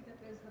can see that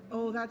there's the V.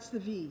 Oh, that's the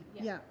V.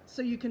 Yeah. Yeah.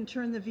 So you can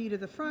turn the V to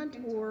the You front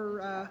can or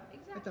toggle, yeah, at the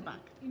exactly. back.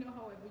 You know,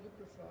 however you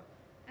prefer.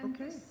 And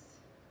Okay. this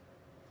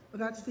Well,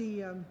 that's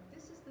the.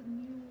 this is the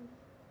new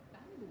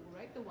bamboo,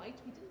 right? The white,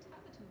 we didn't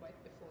have it in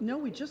white before. No,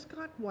 did we just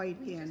got white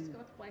We in. just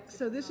got white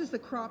So this before. is the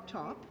crop Really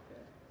top,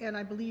 good. and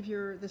I believe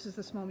this is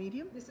the small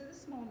medium. This is a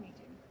small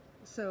medium.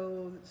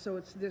 So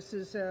this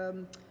is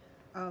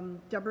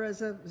Deborah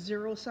is a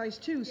 0 size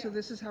 2. So Yeah.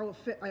 this is how it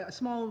fit. A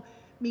small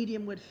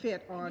medium would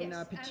fit on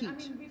Yes, petite. and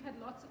I mean, we've had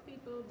lots of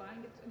people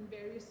buying it in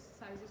various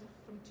sizes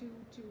from 2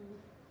 to,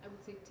 I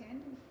would say,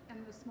 10,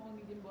 and the small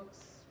medium works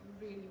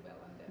really well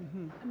on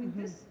them. I mean,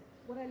 this,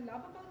 what I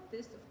love about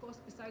this, of course,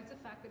 besides the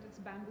fact that it's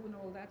bamboo and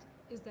all that,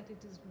 is that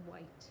it is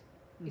white.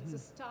 It's a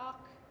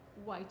stark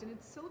white, and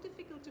it's so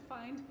difficult to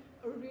find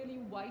a really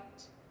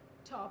white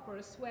top or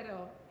a sweater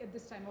at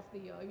this time of the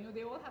year. You know,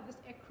 they all have this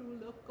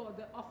ecru look or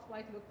the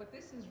off-white look, but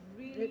this is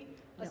really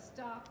a yeah.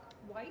 stark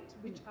white,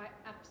 which I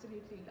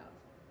absolutely love.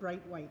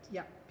 Bright white.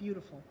 Yeah,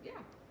 beautiful. Yeah.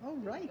 All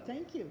right, go.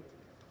 thank you.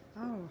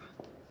 Oh,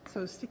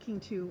 so sticking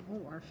to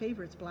our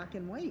favorites, black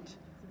and white.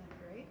 Isn't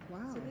that great?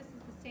 Wow. So this is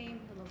the same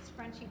little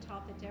scrunchy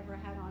top that Deborah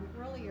had on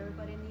earlier,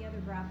 but in the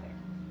other graphic.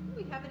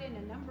 We have it in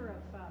a number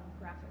of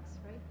graphics,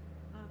 right?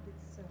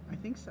 It's I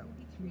think so.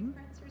 maybe 3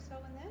 prints or so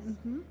in this.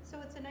 Mhm. So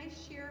it's a nice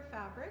sheer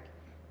fabric,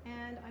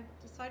 and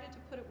I've decided to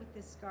put it with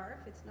this scarf.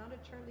 It's not a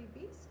Charlie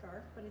B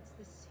scarf, but it's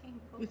the same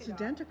polka It's dot.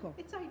 identical.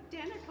 It's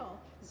identical.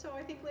 So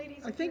I think,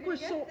 ladies, I if think you're we're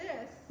gonna sold.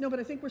 get this. No, but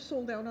I think we're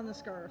sold out on the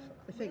scarf.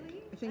 I think.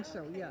 Really? I think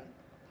so. Yeah.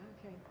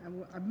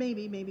 Okay.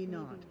 Maybe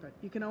not. But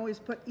you can always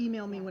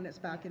email me when it's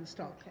back in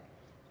stock. Okay.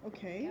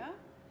 Okay. Yeah.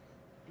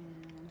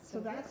 And So so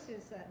that's-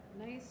 this is a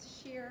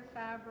nice sheer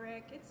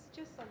fabric. It's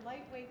just a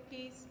lightweight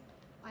piece.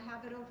 I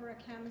have it over a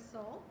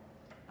camisole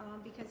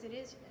because it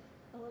is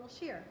a little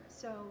sheer.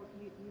 So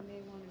you may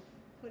want to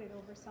put it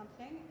over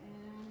something,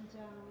 and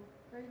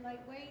very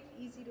lightweight,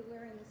 easy to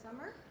wear in the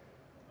summer.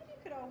 And you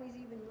could always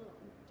even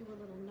do a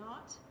little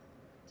knot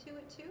to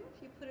it too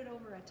if you put it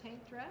over a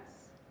tank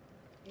dress.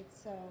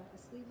 It's a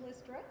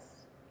sleeveless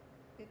dress.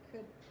 It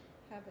could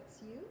have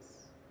its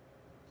use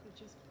to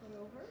just put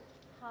over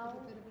How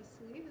with a bit of a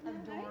sleeve.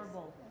 Isn't that nice?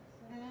 adorable.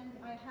 And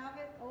I have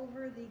it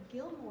over the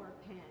Gilmore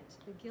pant,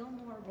 the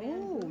Gilmore Oh,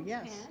 bamboo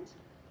yes. pant.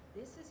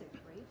 This is a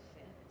great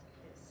fit.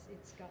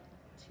 It's got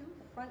 2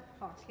 front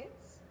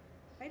pockets,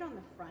 right on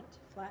the front,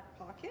 flat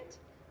pocket,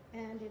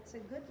 and it's a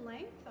good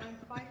length. I'm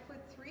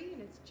 5'3",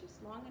 and it's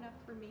just long enough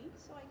for me.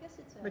 So I guess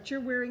it's a. But you're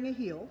wearing a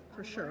heel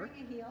for I'm sure.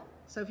 wearing a heel.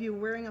 So if you're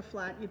wearing a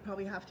flat, you'd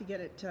probably have to get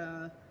it.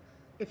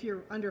 If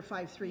you're under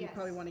 5'3", you Yes.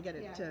 probably want to get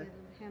it. Yeah, it'll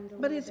hem a But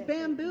little it's bit, but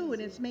bamboo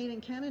and easy. it's made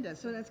in Canada,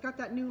 so it's got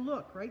that new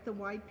look, right? The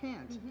wide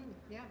pant.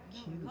 Yeah, no,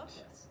 I love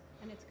Cute. this.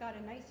 And it's got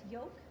a nice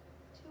yoke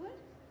to it,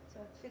 so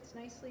it fits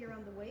nicely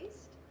around the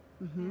waist.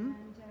 Mm-hmm.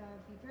 And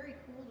be very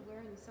cool to wear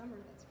in the summer,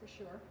 that's for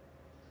sure.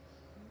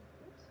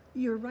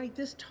 You're right.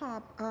 This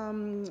top,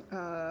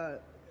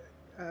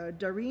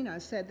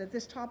 Darina said that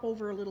this top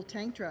over a little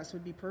tank dress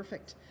would be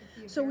perfect.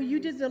 It'd be So very you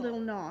did the useful. little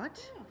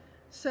knot. Yeah.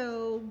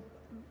 So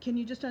can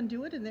you just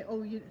undo it and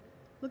you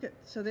look at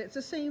so it's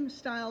the same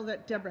style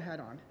that Deborah had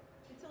on.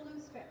 It's a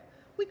loose fit.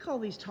 We call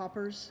these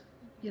toppers.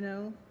 You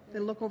know, they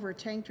look over a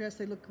tank dress.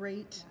 They look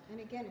great. Yeah.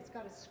 And again, it's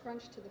got a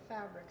scrunch to the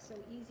fabric, so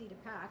easy to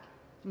pack.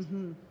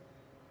 Mm-hmm.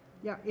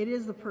 Yeah, it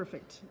is the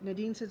perfect.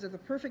 Nadine says it's the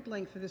perfect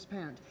length for this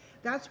pant.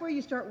 That's where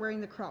you start wearing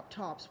the crop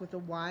tops with a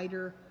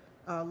wider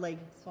leg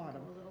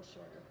bottom. A little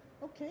shorter.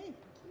 Okay.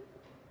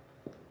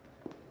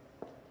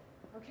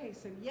 Okay,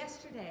 so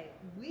yesterday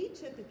we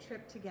took a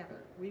trip together.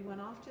 We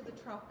went off to the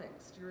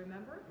tropics. Do you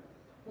remember?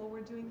 Well,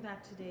 we're doing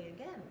that today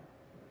again.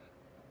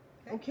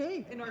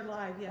 Okay. In our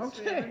live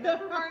yesterday. Okay.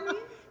 Remember, Marlene?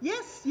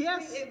 Yes,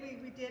 yes.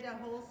 We did a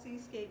whole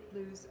seascape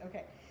blues.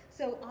 Okay,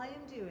 so I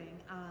am doing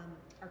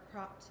our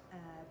cropped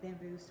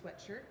bamboo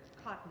sweatshirt,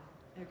 cotton.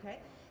 Okay,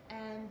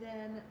 and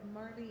then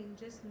Marlene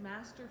just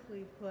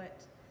masterfully put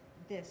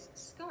this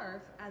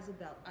scarf as a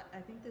belt. I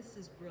think this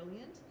is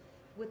brilliant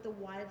with the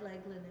wide leg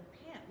linen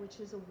pant, which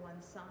is a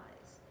 1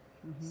 size.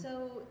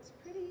 So it's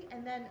pretty.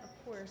 And then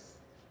of course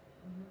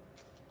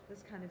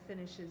This kind of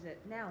finishes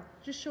it. Now,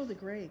 Just show the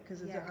gray,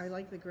 because Yes. I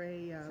like the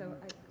gray. so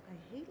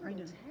I hate I little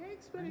know.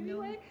 tags, but I know.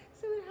 anyway,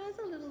 so it has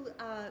a little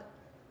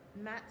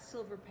matte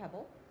silver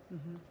pebble.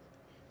 Mhm.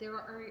 There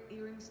are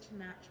earrings to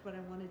match, but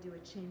I want to do a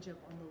change up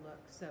on the look.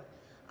 So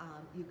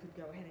you could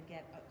go ahead and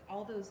get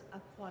all those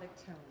aquatic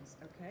tones,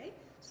 okay?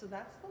 So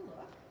that's the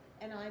look.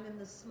 And I'm in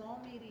the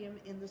small medium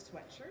in the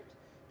sweatshirt.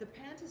 The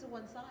pant is a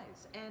one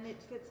size and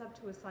it fits up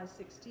to a size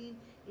 16.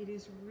 It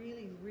is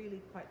really,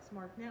 really quite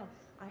smart. Now,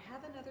 I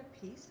have another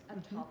piece, a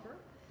topper,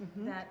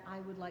 that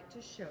I would like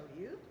to show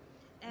you.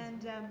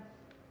 And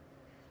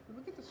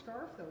Look at the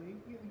scarf, though.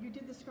 You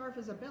did the scarf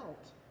as a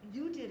belt.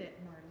 you did it,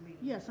 Marlene.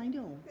 Yes, I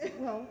know.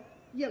 Well,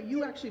 yeah,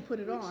 you actually put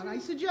it Which on. I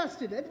is-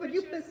 suggested it, but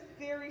Which you was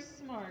very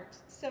smart.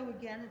 So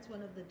again, it's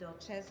one of the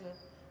Dolcezza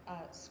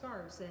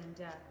scarves,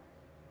 and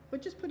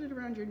But just put it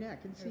around your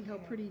neck and see how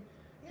Okay. pretty,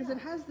 because it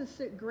Yeah. has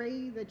this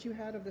gray that you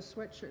had of the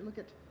sweatshirt. Look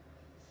at,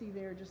 see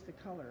there, just the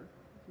color.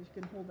 You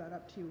can hold that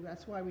up too.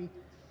 That's why we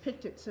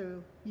picked it,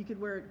 so you could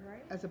wear it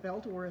Right. as a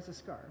belt or as a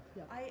scarf.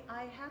 Yeah.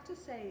 I have to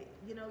say,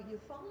 you know, you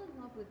fall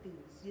in love with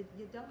these.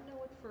 You don't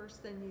know at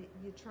first, then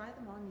you try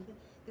them on.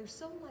 They're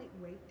so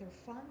lightweight, they're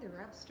fun, they're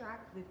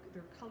abstract,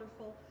 they're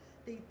colorful.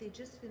 They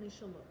just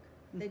finish a look.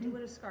 They do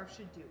what a scarf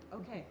should do.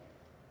 Okay,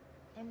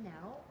 and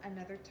now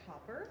another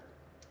topper.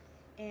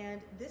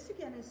 And this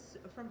again is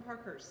from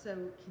Parkhurst,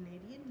 so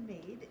Canadian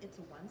made. It's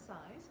a one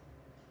size.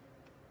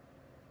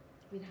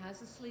 It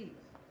has a sleeve,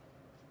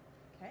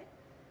 okay?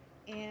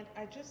 And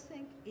I just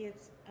think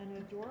it's an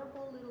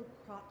adorable little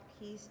crop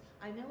piece.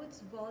 I know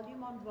it's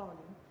volume on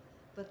volume,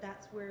 but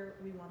that's where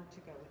we wanted to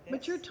go with this.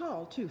 But you're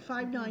tall too,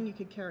 5'9", you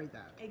could carry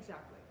that.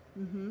 Exactly.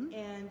 Mm-hmm.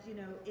 And you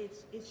know,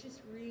 it's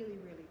just really,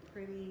 really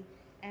pretty.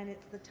 And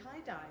it's the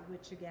tie-dye,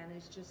 which again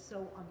is just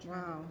so on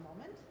trend at Wow. the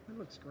moment. It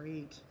looks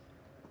great.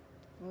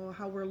 Oh,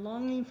 how we're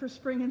longing for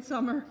spring and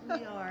summer.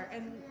 We are,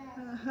 and we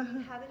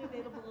have it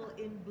available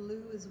in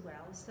blue as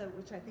well, so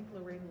which I think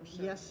Lorraine will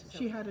show. Yes, you. So,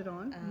 she had it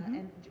on. Mhm.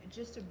 and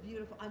just a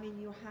beautiful. I mean,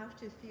 you have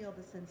to feel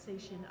the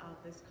sensation of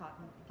this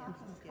cotton against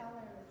the Awesome skin.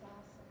 color is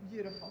awesome.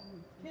 Beautiful.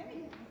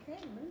 Okay,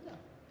 Linda.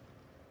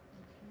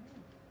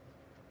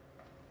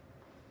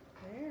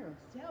 There.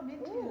 So I'm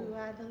into Ooh.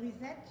 the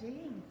Lisette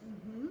jeans.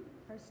 Mm-hmm.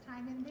 First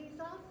time in these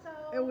also.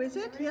 Oh, is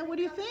it? Very Yeah, what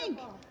do you think?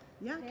 comfortable.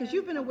 Yeah, because Very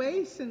you've been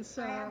away comfortable. since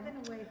I have been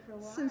away for a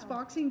while. since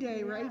Boxing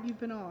Day, right? Yeah. You've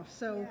been off.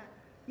 So Yeah.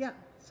 yeah.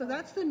 So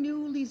that's the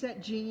new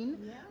Lisette jean.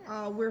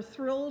 Yes. We're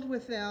thrilled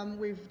with them.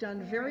 We've done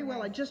very Very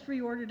well. I nice. just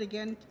reordered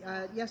again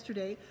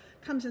yesterday.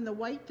 Comes in the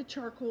white, the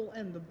charcoal,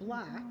 and the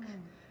black.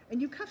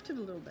 And you cuffed it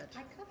a little bit,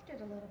 I cuffed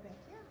it a little bit,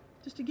 yeah.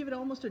 just to give it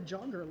almost a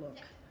jogger look.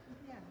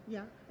 Yeah.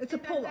 Yeah, it's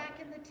And a I'm pull-up. back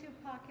in the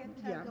two-pocket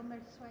Yeah. Gilmer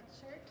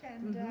sweatshirt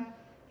and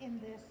in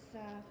this,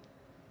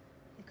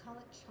 they call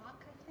it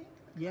chalk, I think?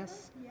 the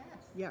Yes. color?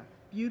 Yes. Yeah,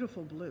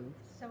 beautiful blue.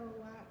 So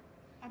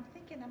I'm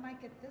thinking I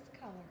might get this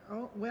color.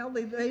 Oh, well,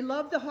 they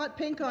love the hot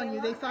pink on you.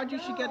 They thought you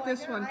should get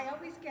this one. I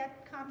always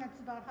get comments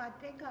about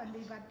hot pink on me,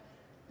 but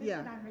this Yeah.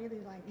 one I'm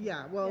really liking.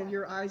 Yeah, well, Yeah.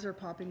 your eyes are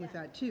popping with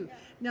Yeah. that too. Yeah.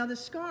 Now the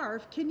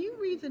scarf, can you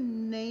read the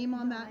name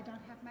on No, I that?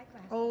 don't have my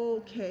glasses.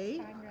 Okay. On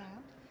this time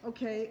round.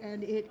 Okay,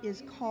 and it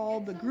is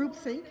called the Group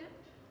Think.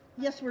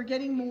 Yes, we're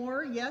getting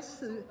more,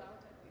 yes.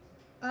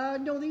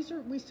 No,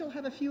 we still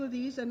have a few of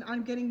these and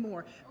I'm getting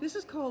more. This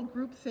is called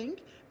Group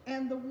Think,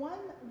 and the one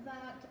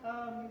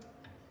that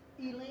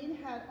Elaine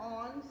had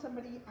on,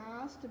 somebody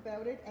asked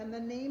about it, and the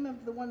name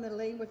of the one that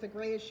Elaine with the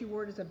grayish she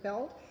wore as a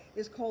belt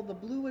is called the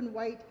blue and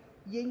white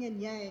yin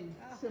and yang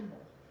symbol.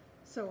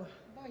 So,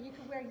 Boy, you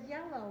could wear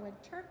yellow and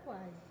turquoise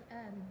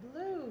and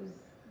blues,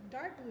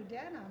 dark blue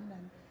denim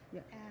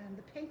Yeah. and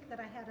the pink that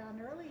I had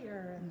on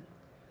earlier and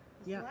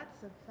Yeah.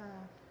 there's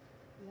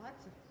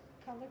lots of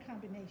color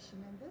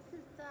combination. And this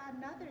is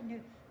another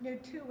new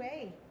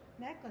 2A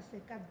necklace.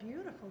 They've got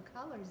beautiful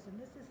colors and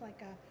this is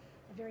like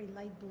a very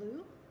light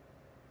blue.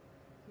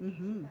 You can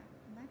see that.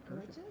 Isn't that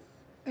gorgeous?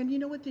 and you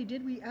know what they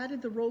did? We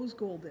added the rose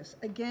gold this.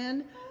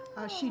 Again,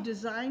 she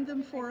designed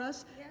them for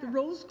us. The Yeah.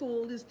 rose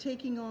gold is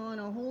taking on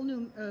a whole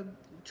new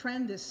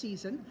trend this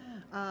season,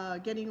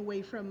 getting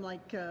away from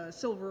like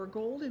silver or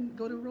gold and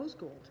go to rose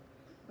gold.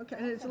 Okay,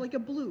 and it's Awesome. like a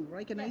blue,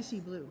 like an Yes. icy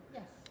blue.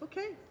 Yes.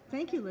 Okay,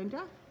 thank you,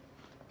 Linda.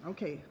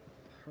 Okay,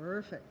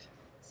 perfect.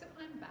 So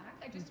I'm back.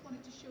 I just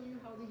wanted to show you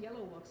how the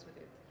yellow works with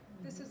it.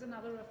 This is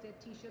another of their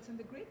t-shirts, and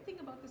the great thing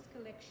about this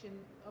collection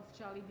of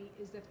Charlie B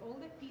is that all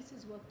their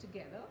pieces work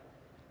together.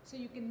 So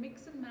you can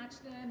mix and match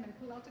them and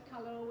pull out a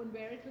color and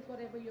wear it with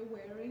whatever you're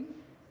wearing,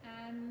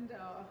 and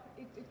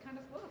it kind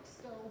of works.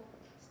 So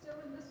still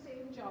in the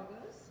same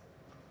joggers,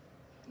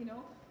 you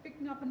know,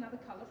 picking up another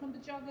color from the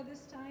jogger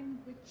this time,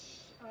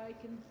 which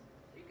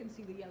you can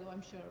see the yellow,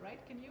 I'm sure, right?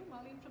 Can you,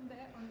 Marlene, from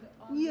there on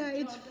Yeah, the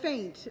it's joggers?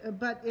 faint,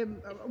 but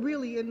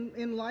really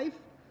in life,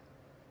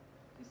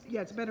 You see?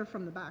 yeah, it's better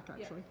from the back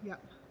actually. Yeah.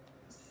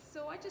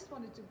 So I just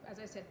wanted to, as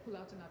I said, pull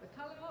out another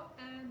color,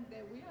 and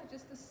there we are,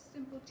 just a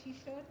simple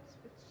t-shirt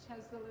which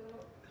has the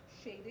little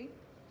shading.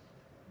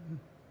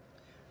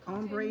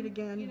 Ombre Cotton,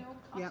 again. You know,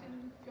 Yeah.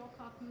 cotton, pure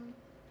cotton,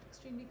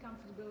 extremely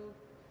comfortable.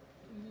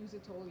 You use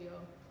it all year,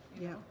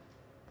 you Yeah. know.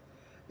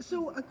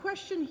 So a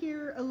question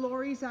here,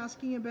 Lori's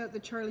asking about the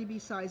Charlie B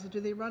sizes. Do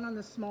they run on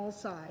the small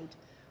side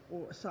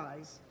or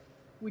size?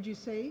 Would you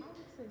say? I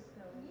would say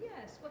so.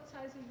 Yes. What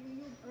size are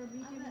you? Or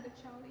medium I'm to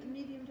Charlie?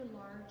 Medium to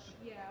large.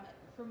 Yeah.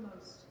 For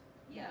most.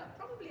 Yeah,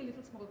 probably a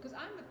little small because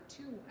I'm a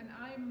 2 and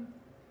I'm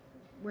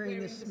Wearing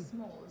wearing this. the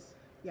smalls.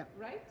 Yeah.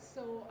 Right?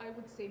 So I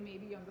would say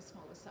maybe on the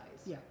smaller size.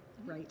 Yeah,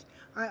 right.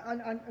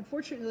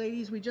 Unfortunately,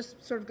 ladies, we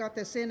just sort of got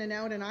this in and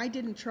out, and I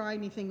didn't try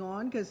anything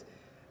on because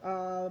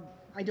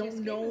I don't just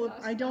know. came with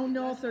us I don't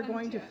know if last they're night,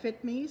 going to yeah.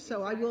 fit me,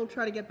 so I will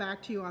try to get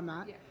back to you on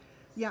that. Yeah.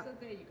 Yeah. So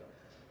there you go.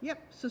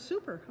 Yep. So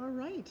super. All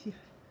right.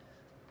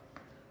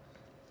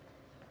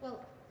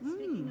 Well,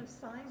 speaking of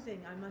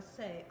sizing, I must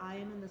say I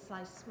am in the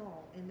size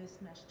small in this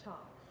mesh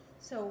top.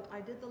 So I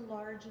did the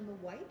large in the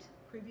white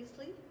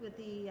previously with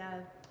the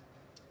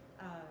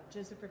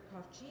Joseph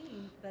Ribkoff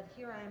jean, but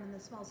here I am in the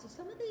small. So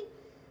some of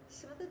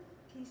the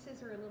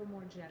pieces are a little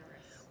more generous.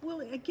 Well,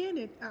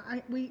 again,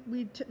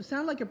 we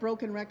sound like a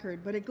broken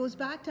record, but it goes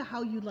back to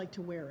how you like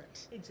to wear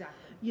it.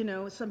 Exactly. You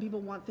know, some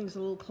people want things a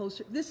little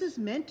closer. This is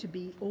meant to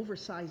be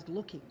oversized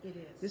looking. It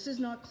is. This is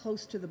not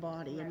close to the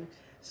body, and Right.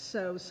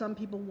 so some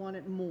people want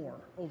it more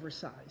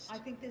oversized. I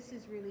think this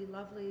is really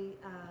lovely,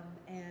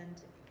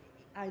 and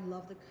I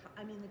love the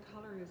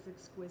color is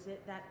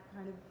exquisite, that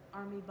kind of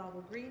army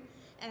bottle green.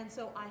 And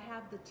so I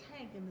have the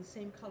tank in the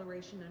same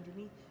coloration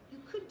underneath. You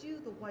could do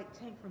the white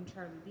tank from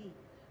Charlie B,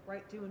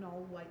 right? Do an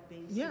all white base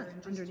Yeah, here and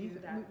just underneath do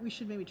it. that. We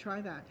should maybe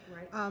try that.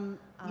 Right.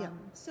 Yeah.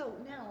 So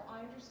now I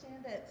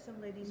understand that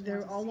some ladies They're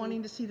want to all see,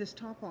 wanting to see this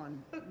top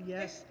on.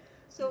 Yes.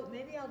 So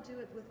maybe I'll do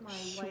it with my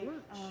white.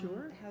 Sure,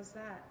 sure. How's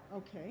that?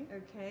 Okay.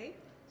 Okay.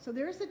 So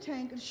there's the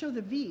tank. Show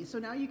the V. So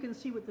now you can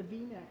see what the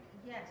V-neck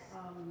Yes.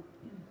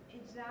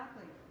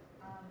 Exactly.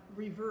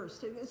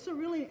 reversed. So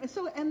really,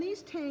 and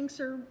these tanks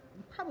are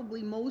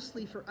probably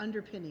mostly for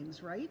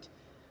underpinnings, right?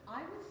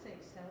 I would say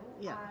so.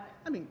 Yeah.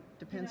 I mean,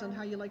 depends on know,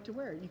 how you like to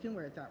wear it. You can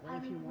wear it that way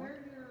if you want.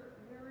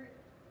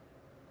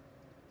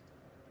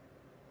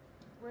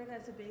 Wear it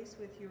as a base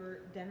with your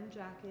denim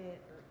jacket,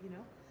 or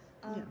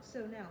Yeah.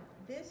 So now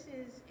this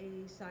is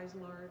a size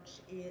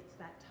large. It's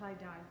that tie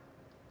dye.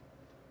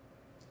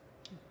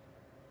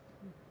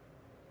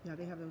 Yeah,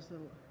 they have those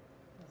little.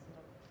 Those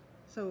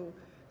little.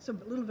 So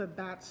a little bit of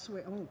bat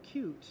sway. Oh,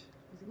 cute.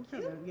 Is it Look at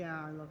cute? that.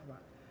 Yeah, I love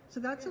that. So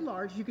that's a Good.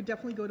 large. You could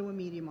definitely go to a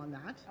medium on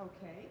that.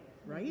 Okay.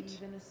 Right? Maybe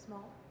even a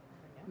small.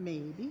 I don't know.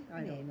 Maybe.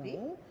 I don't Maybe.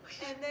 know.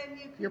 And then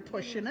you. You're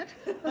pushing it.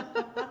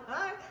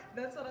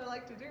 That's what I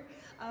like to do.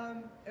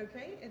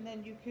 Okay, and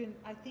then you can.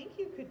 I think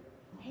you could.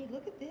 Hey,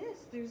 look at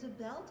this. There's a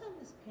belt on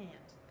this pant.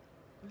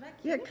 Isn't that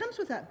Yeah, cute? it comes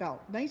with that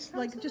belt. Nice, Comes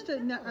like with just a a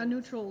belt.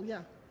 neutral.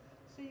 Yeah.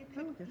 So you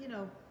could, Okay.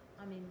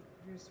 I mean,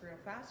 you're just real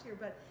fast here,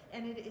 but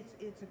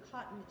it's a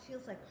cotton. It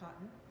feels like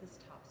cotton. This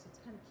top, so it's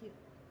kind of cute.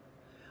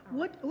 All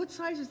right. What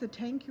size is the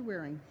tank you're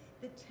wearing?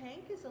 The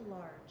tank is a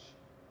large,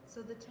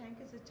 so the tank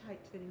is a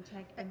tight-fitting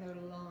tank, and they're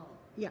long.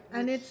 Yeah,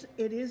 and Which-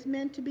 it is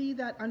meant to be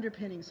that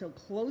underpinning, so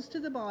close to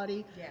the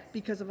body. Yes.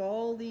 Because of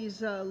all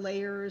these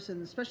layers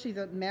and especially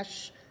the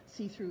mesh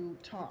see-through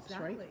tops,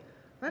 right? Exactly.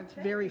 That's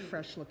Okay. very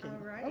fresh looking. All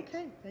right.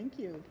 Okay, thank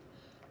you.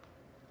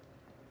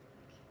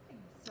 Okay,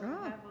 so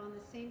Ah. I have on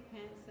the same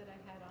pants that I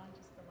had on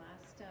just the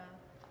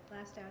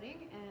last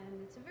outing,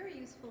 and it's a very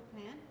useful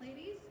pant,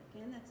 ladies.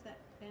 Again, that's that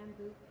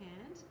bamboo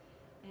pant,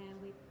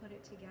 and we put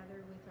it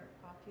together with our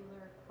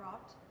popular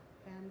cropped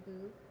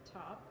bamboo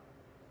top,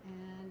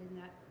 and in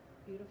that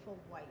beautiful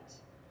white.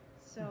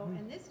 So,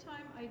 and this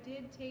time I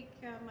did take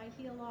my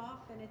heel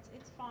off, and it's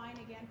fine.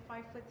 Again,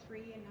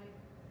 5'3", and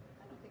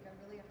I don't think I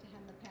really have to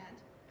hem the pant.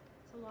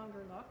 It's a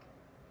longer look,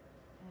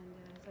 and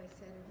as I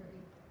said, a very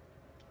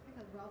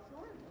like a Ralph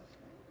Lauren look,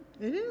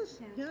 right? It is,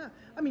 Pant. yeah.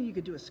 I mean, you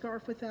could do a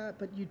scarf with that,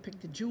 but you'd pick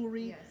the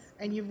jewelry, Yes.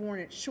 and you've worn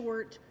it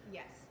short.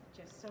 Yes,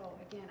 just so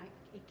again,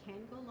 it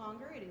can go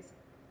longer. It's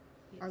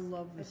I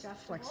love this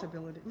adjustable.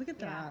 flexibility. Look at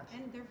Yeah, that.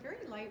 and they're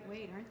very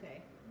lightweight, aren't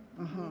they?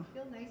 Uh-huh. They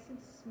feel nice and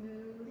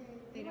smooth.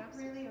 They look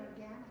don't- really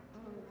organic.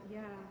 Oh,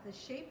 yeah, the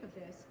shape of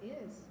this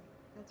is.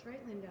 That's right,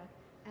 Linda.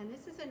 And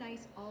this is a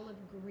nice olive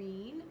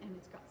green, and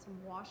it's got some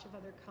wash of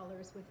other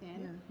colors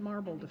within. Yeah,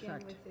 marbled and again,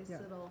 effect. with this Yeah.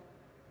 little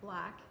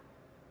black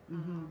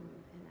Mhm.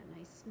 and a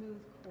nice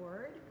smooth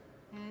cord.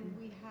 And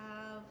we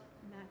have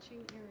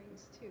matching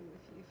earrings too,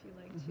 if you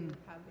like to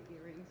have the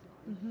earrings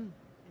on. Mhm.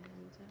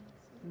 And so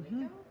there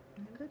we go.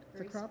 And Good. It's a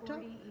Very crop top?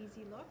 sporty,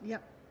 easy look. Yeah,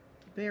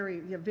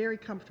 very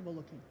comfortable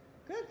looking.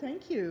 Good,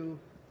 thank you.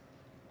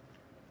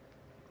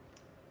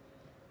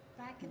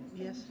 Back in the same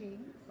Yes.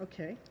 jeans.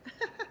 Okay.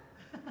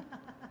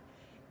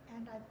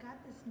 And I've got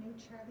this new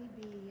Charlie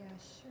B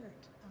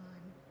shirt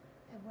on.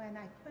 And when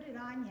I put it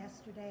on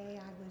yesterday,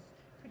 I was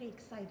pretty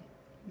excited.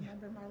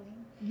 Remember,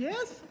 Marlene?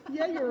 Yes,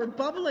 yeah, you were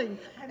bubbling.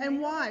 And I And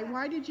know why? that-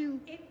 Why did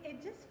you?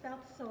 It just felt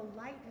so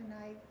light, and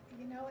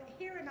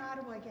here in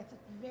Ottawa, it gets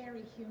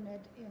very humid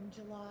in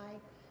July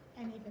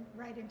and even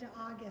right into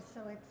August,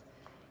 so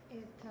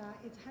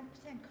It's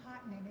 100%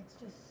 cotton, and it's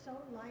just so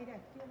light. I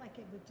feel like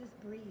it would just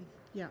breathe.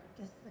 Yeah.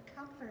 Just the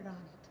comfort on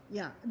it.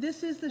 Yeah,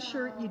 this is the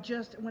shirt you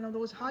just, one of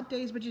those hot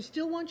days, but you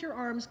still want your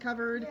arms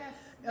covered. Yes,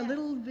 A yes.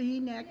 little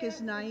V-neck Yes,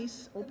 is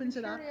nice, opens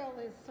it The up. material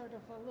is sort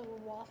of a little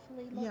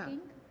waffly Yeah.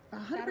 looking.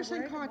 100% Is that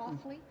a word, cotton.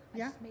 Waffly? I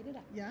Yeah. just made it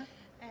up. Yeah,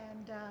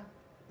 And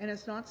and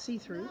it's not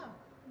see-through. no,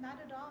 not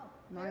at all.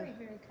 No. Very,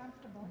 very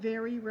comfortable.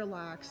 Very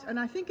relaxed. And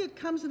I think it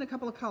comes in a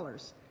couple of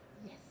colors.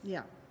 Yes.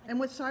 Yeah. And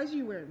what size are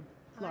you wearing?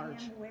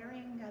 Large. I am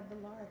wearing the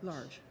large.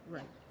 Large,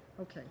 right.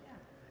 Okay. Yeah.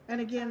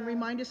 And again,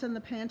 remind us on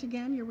the pant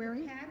again you're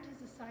wearing? Pant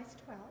is a size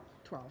 12.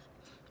 12.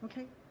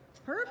 Okay.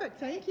 Perfect.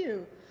 Thank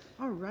you.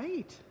 All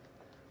right.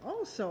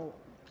 Also,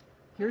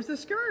 here's the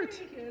skirt.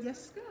 Here's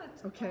Yes. the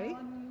skirt. Okay.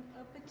 On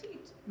a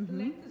petite. Mhm. The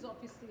length is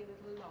obviously a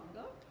little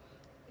longer.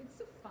 It's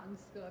a fun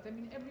skirt. I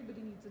mean,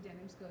 everybody needs a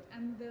denim skirt.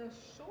 And the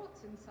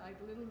shorts inside,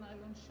 the little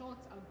nylon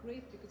shorts, are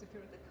great because if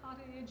you're at the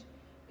cottage,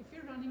 if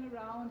you're running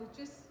around, it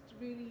just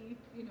really,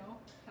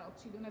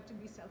 helps. You don't have to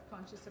be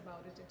self-conscious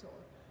about it at all.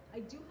 I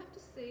do have to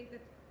say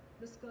that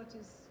the skirt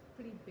is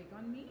pretty big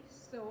on me.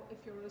 So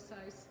if you're a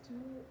size 2,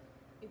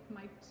 it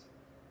might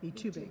Be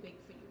too big.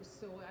 for you.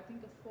 So I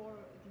think a 4, it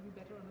would be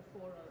better on a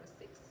 4 or a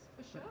 6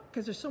 for sure.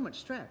 Because there's so much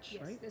stretch,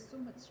 Yes, right? there's so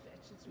much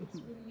stretch. It's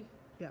really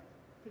Yeah.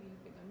 pretty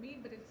big on me,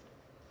 but it's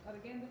got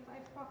again the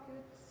 5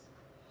 pockets,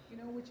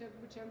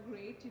 which are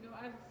great.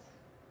 I've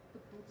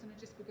put boots on it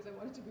just because I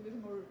wanted to be a little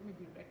more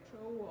maybe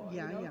retro or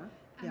Yeah, and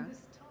yeah.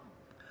 this top.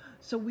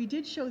 So we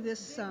did show this,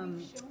 We've shown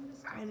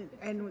this top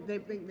and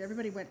before.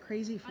 everybody went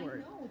crazy for I it.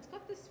 know it's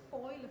got this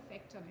foil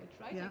effect on it,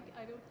 right? Yeah.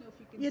 I don't know if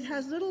you can. It see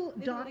has little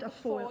little dot like of a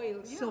foil,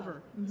 yeah,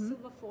 silver. Mhm.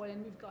 silver foil,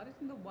 and we've got it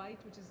in the white,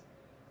 which is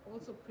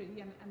also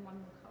pretty, and one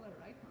more color,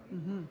 right,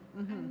 Maureen?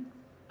 Mhm, mhm. And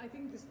I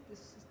think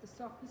the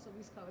softness of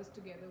these colors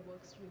together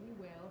works really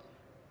well.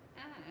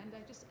 And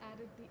I just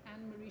added the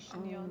Anne Marie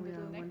Chignon Oh, yeah,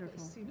 little necklace.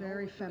 wonderful.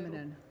 Very with the little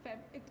feminine.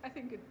 I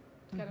think it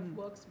kind Mhm. of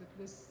works with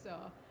this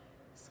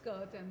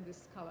skirt and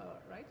this color,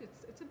 right?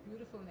 It's a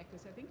beautiful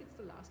necklace. I think it's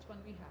the last one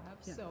we have.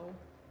 Yeah. So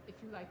if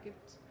you like it,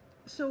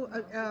 So, now's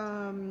the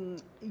time.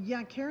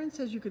 yeah, Karen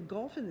says you could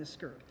golf in this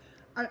skirt.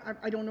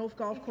 I don't know if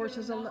golf If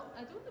courses you're allow. allowed-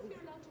 I don't know if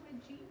you're allowed to wear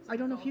jeans. I on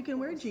don't know a if you golf can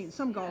wear course. jeans.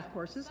 Some golf Yeah,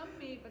 courses. Some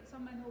may, but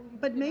some I know you.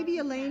 But maybe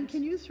Elaine, can't.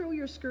 can you throw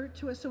your skirt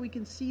to us so we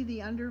can see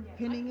the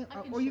underpinning?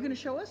 I can Or are you show going to you.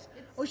 show us?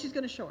 It's- Oh, she's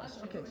going to show I'll us.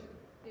 show Okay. you. There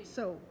you go.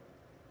 So,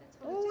 That's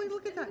what oh, it is.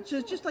 look at They're that.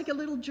 little Just like a shorts.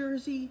 little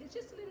jersey, It's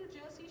just a little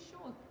jersey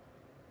short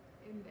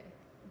in there.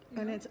 you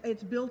and know?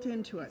 it's built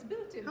into it. It's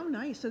built in. How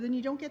nice. So then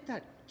you don't get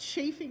that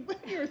chafing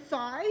with your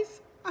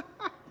thighs. Yeah,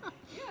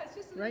 it's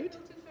just a little Right?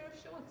 built-in pair of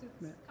shorts.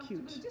 It's Yeah, comfortable.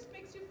 cute. It just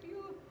makes you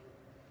feel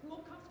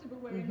more comfortable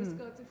wearing the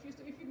skirts.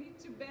 If you need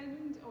to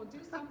bend or do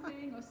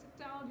something or sit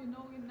down,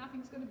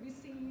 nothing's going to be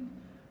seen.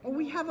 Oh,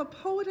 we have a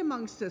poet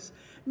amongst us.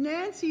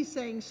 Nancy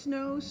saying,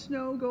 "Snow,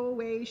 snow, go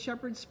away.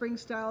 Shepherd spring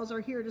styles are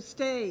here to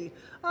stay."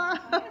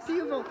 Ah, Yes,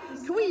 beautiful.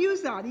 yes. Can we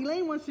use that?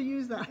 Elaine wants to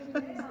use that. Use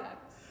that.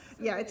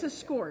 So Yeah, it's a there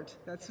you go. skirt.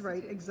 That's Yes, it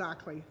right, is.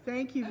 exactly.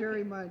 Thank you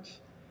very much.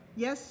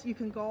 Yes, you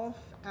can golf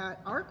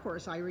at our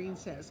course, Irene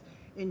says,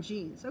 in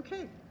jeans.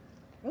 Okay.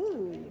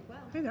 Oh, well.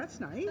 hey, that's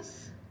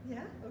nice.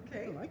 Yeah, I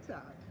okay. like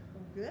that.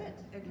 Well, good.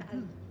 Okay,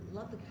 I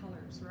love the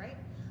colors, right?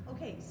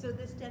 Okay, so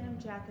this denim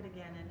jacket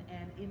again,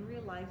 and in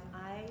real life,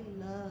 I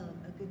love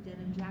a good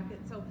denim jacket.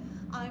 So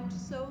I'm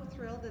so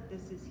thrilled that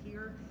this is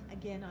here.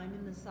 Again, I'm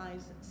in the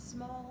size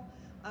small.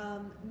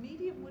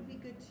 Medium would be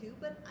good too,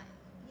 but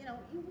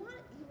you want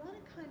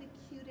it kind of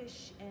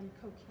cutish and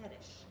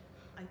coquettish,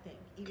 I think.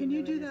 even Can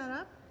you though it do is- that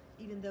up?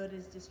 Even though it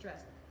is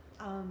distressed.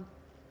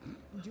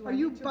 Do Are I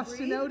you need to busting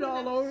breathe out when all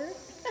I'm- over?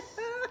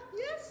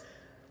 Yes.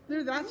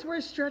 There, that's where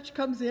stretch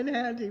comes in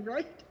handy,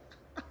 right?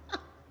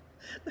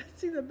 Let's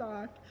see the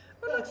back.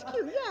 Oh, it looks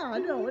cute. Yeah,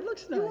 no, it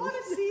looks nice. You want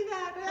to see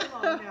that?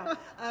 Come on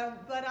now.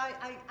 But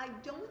I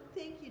don't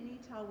think you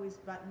need to always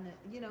button it.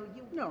 You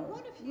No,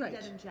 want a few right.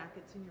 denim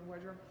jackets in your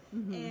wardrobe,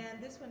 Mhm.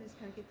 and this one is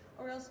kind of cute.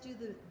 Or else do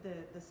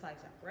the size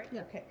up, right?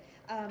 Yeah. Okay.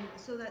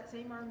 So that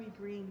same army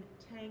green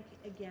tank,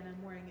 again,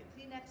 I'm wearing it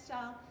V-neck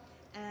style,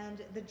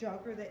 and the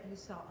jogger that you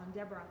saw on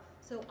Deborah.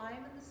 So I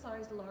am in the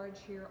size large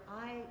here.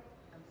 I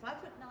am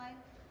 5'9". I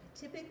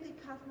typically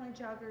cuff my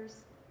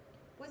joggers.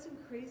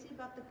 Wasn't crazy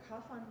about the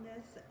cuff on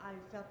this. I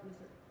felt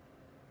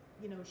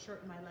it was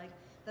short in my leg.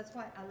 That's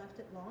why I left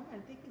it long. I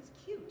think it's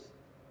cute,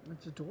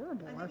 It's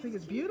adorable. I I think think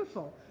it's it's cute,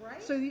 beautiful.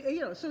 right?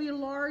 So so you're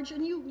large,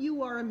 and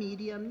you are a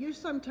medium. You're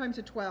sometimes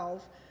a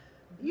 12.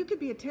 You could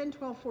be a 10,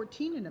 12,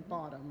 14 in a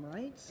bottom,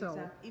 right? So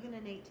Exactly. Even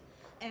an 8.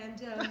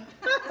 And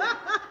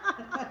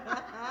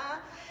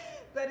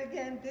but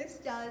again, this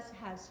does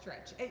have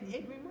stretch.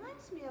 It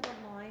reminds me of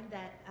a line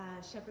that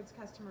Shepherd's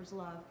customers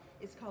love.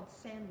 It's called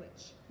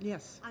sandwich.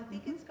 yes. I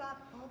think it's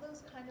got all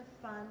those kind of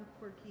fun,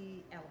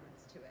 quirky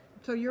elements to it.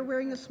 So you're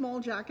wearing the small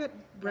jacket,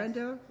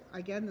 Brenda.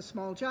 Again, the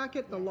small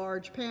jacket, the Yes.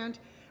 large pant,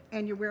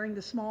 and you're wearing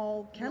the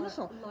small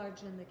camisole.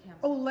 Large in the camisole.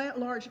 Oh,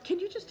 large. Can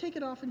you just take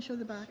it off and show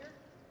the back, Sure.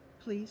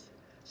 please?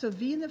 So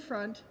V in the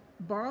front,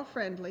 bra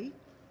friendly.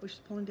 Oh, she's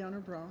pulling down her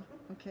bra.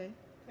 Okay.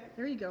 Okay.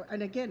 There you go.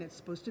 And again, it's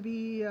supposed to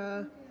be.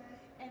 And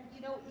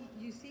You know,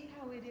 you see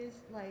how it is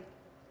like,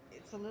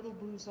 it's a little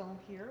blouson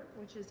here,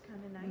 which is kind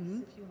of nice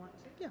Mhm. if you want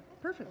to. Yeah,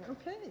 perfect.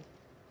 Okay.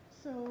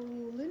 So,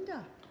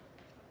 Linda,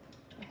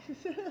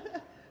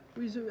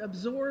 we're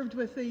absorbed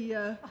with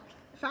the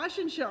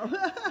fashion show.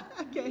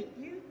 Okay.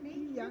 You,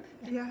 me? Yeah,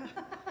 yeah.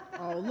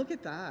 Oh, look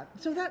at that.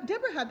 So that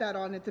Deborah had that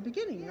on at the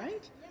beginning, Yes,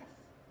 right? yes.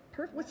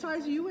 Perfect. What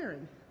size are you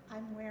wearing?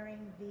 I'm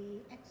wearing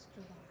the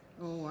extra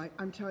large. Oh,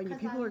 I'm telling you,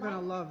 'Cause people I are going to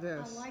like- love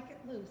this. I like it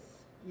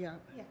loose. Yeah.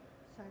 Yeah,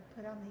 so I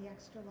put on the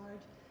extra large.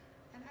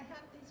 And I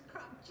have these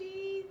crop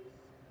jeans.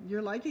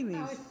 You're liking these.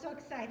 I was so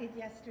excited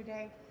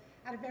yesterday.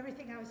 Out of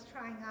everything I was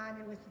trying on,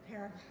 it was the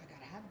pair of, I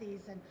gotta have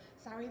these. And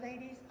sorry,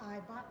 ladies, I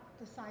bought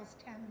the size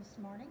 10 this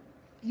morning.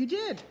 You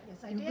did.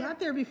 Yes, I you did. got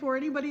there before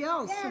anybody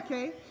else, Yes,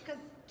 okay? because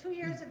 2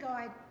 years ago,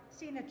 I'd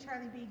seen a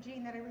Charlie B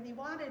jean that I really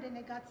wanted, and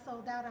it got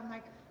sold out. I'm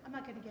like, I'm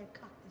not gonna get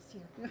caught this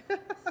year.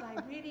 So I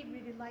really,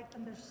 really like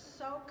them. They're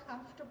so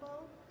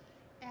comfortable.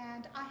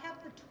 And I have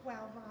the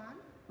 12 on.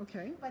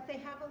 Okay. But they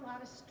have a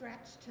lot of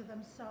stretch to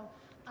them, so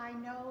I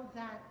know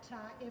that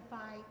if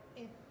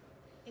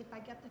I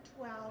get the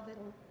 12,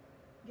 it'll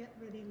get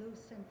really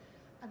loose. And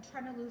I'm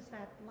trying to lose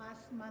that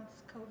last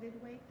month's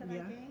COVID weight that I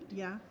Yeah, gained,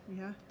 yeah,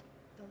 yeah.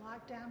 the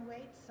lockdown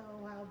weight. So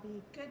I'll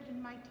be good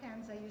in my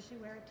 10s. I usually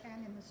wear a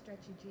 10 in the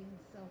stretchy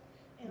jeans, so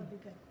it'll be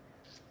good.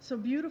 So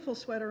beautiful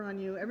sweater on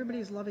you.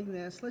 Everybody's loving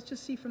this. Let's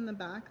just see from the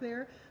back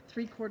there.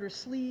 3/4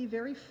 sleeve,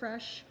 very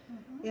fresh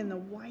in the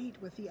white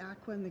with the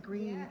aqua and the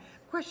green. Yes.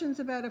 Questions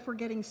about if we're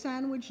getting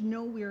sandwich?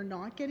 No, we are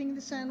not getting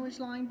the sandwich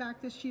line back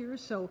this year.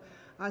 So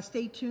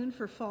stay tuned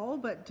for fall,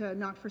 but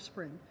not for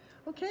spring.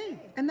 Okay,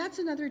 and that's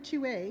another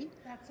 2A.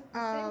 That's the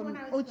same one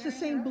I was Oh, it's the wearing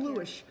same earlier.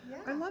 bluish. Yeah.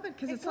 I love it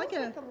because It it's like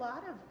goes a with a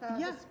lot of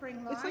yeah, the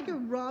spring line. it's like a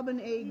robin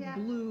egg Yeah,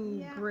 blue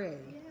yeah, gray.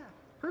 Yeah.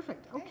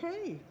 Perfect. Okay.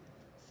 Okay,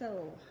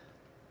 so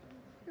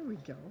here we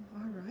go.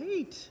 All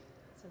right.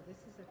 So this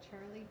is a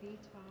Charlie B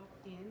top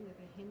in with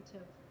a hint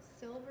of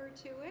silver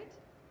to it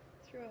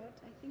throughout.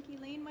 I think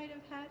Elaine might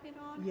have had it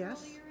on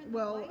Yes. earlier in the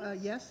Well, white.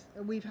 yes,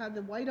 we've had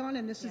the white on,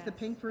 and this is the Yes,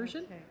 pink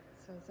version. Okay,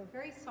 so it's a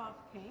very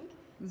soft pink.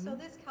 So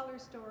this color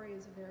story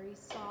is very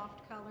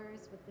soft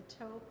colors with the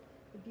taupe,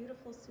 the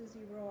beautiful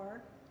Susie Rohr,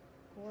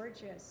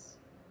 gorgeous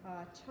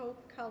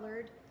taupe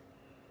colored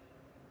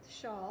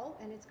shawl,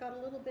 and it's got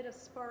a little bit of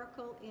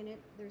sparkle in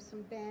it. There's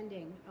some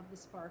banding of the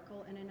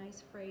sparkle and a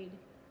nice frayed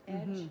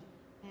edge,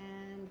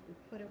 and we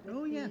put it with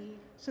Oh yeah. the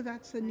So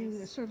that's the new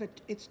nice- sort of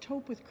it's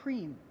taupe with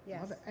cream.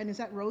 Yes. Love it. And is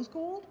that rose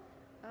gold,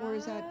 or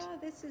is that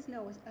this is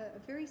no, a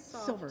very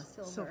soft Silver,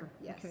 silver. silver,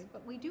 Yes, okay.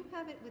 but we do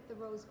have it with the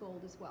rose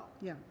gold as well.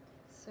 yeah?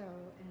 So,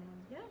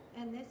 yeah,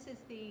 and this is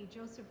the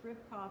Joseph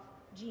Ribkoff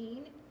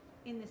jean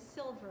in the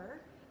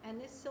silver,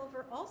 and this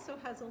silver also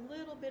has a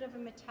little bit of a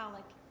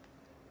metallic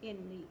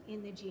in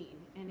the jean,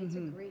 and it's a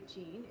great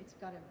jean. It's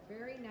got a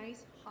very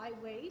nice high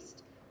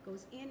waist,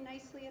 goes in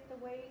nicely at the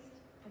waist,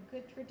 a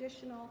good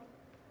traditional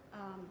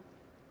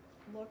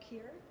look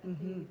here at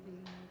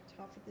the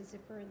top of the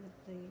zipper and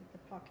the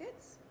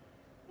pockets.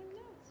 And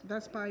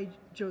That's by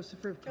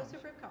Joseph Ribkoff.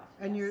 Joseph Ribkoff.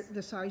 And yes,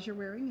 the size you're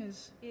wearing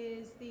is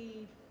is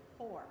the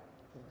 4.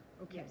 4.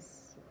 Okay.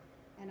 Yes.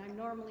 And I'm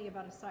normally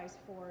about a size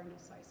 4 and a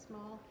size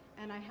small,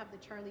 and I have the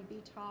Charlie B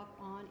top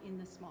on in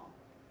the small.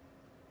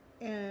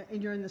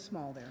 And you're in the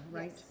small there,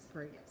 right? Yes.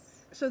 Great.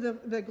 Yes. So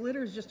the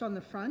glitter is just on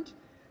the front,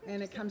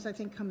 and it comes, I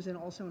think, comes in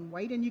also in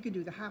white, and you can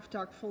do the half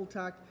tuck, full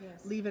tuck,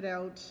 Yes. leave it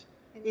out.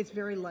 And It's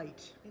very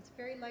light. It's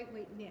very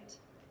lightweight knit,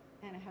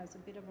 and it has a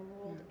bit of a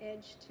rolled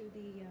edge to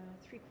the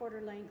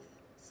 3/4 length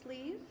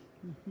sleeve,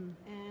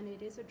 and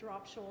it is a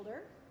drop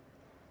shoulder.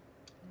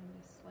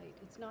 And a slight,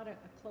 it's not a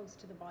close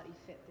to the body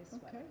fit, this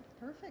Okay, sweater.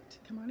 perfect.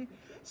 Come on in.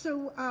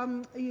 So,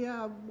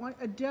 yeah,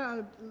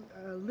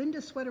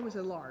 Linda's sweater was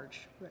a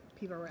large. But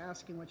people are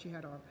asking what she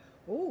had on.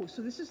 Oh,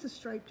 so this is the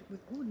striped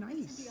with. Oh, This is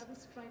nice. the other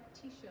striped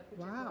t-shirt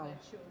which I Wow. thought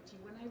I'd show to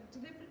you. And I've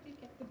deliberately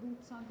kept the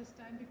boots on this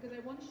time because I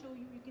want to show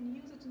you can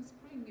use it in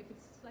spring if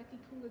it's slightly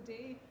cooler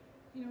day.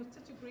 You know, it's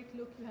such a great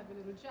look. You have a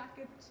little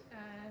jacket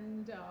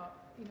and,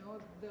 you know,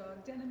 the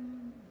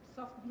denim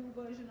soft blue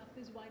version of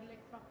this wide leg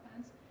crop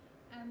pants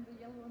and the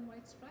yellow and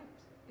white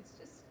stripes. It's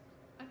just,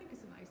 I think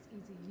it's a nice,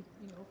 easy,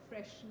 you know,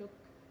 fresh look.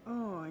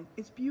 Oh,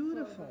 it's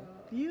beautiful.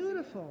 For the-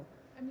 Beautiful.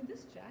 I mean,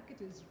 this jacket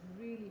is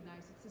really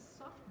nice. It's a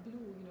soft blue,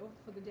 you know,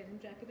 for the denim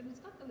jacket, and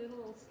it's got the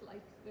little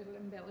slight little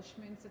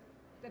embellishments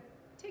that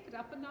take it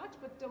up a notch,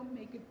 but don't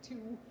make it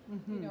too,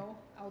 you know,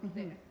 out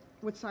there.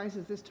 What size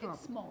is this top?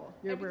 It's small.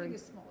 You're Everything wearing-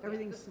 is small.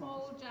 everything's the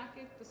small. small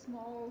jacket, the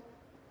small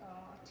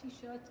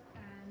t-shirt,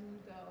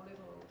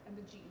 and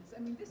the jeans. I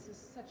mean, this is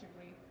such a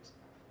great,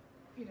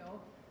 you know.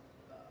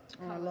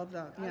 Oh, I color. love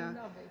that. I Yeah.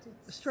 love it.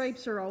 It's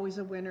Stripes are always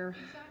a winner.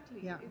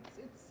 Exactly. Yeah.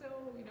 It's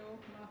so, you know,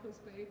 Martha's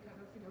Bay kind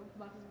of, you know,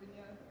 Martha's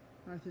Vineyard.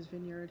 Martha's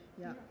Vineyard.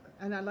 Yeah. Yeah.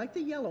 And I like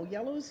the yellow.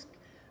 Yellow's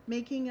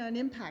making an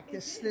impact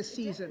this It is,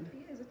 season. It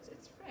definitely is.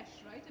 It's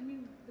fresh, right? I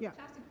mean, the Yeah.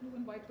 classic blue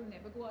and white will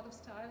never go out of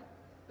style,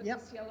 but Yep.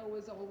 this yellow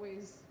is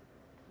always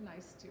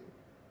nice too.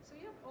 So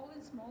yeah, all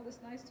in small. This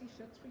nice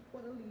t-shirt,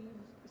 3/4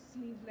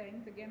 sleeve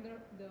length. Again,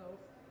 the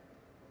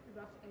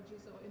rough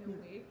edges or in a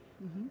way.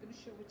 I'm going to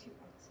show it to you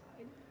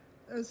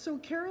outside. So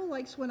Carol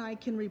likes when I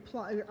can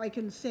reply, I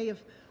can say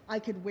if I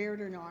could wear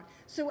it or not.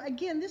 So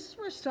again, this is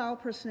where style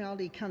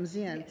personality comes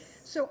in.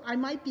 Yes. So I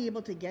might be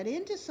able to get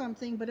into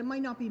something, but it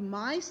might not be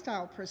my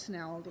style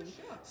personality.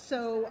 For sure.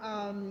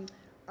 So,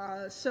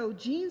 so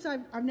jeans,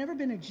 I've never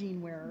been a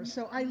jean wearer.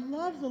 So I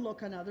love the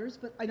look on others,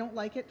 but I don't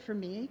like it for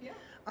me.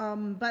 Yeah.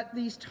 But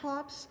these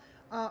tops,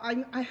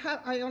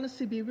 I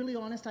honestly, be really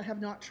honest, I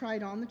have not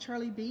tried on the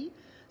Charlie B.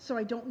 So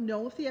I don't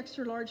know if the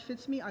extra large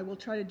fits me. I will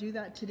try to do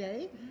that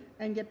today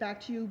and get back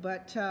to you.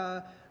 But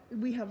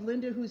we have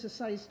Linda, who's a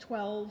size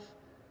 12,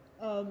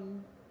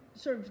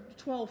 sort of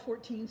 12,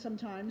 14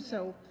 sometimes.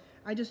 So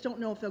I just don't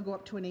know if they'll go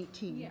up to an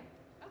 18. Yeah.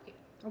 Okay.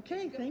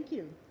 Okay, thank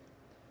you.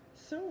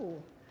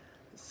 So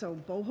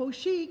boho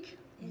chic.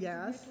 Isn't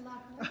Yes. it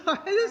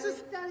lovely? This I was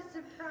is- so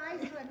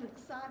surprised when I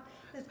saw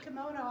this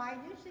kimono. I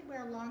usually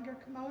wear longer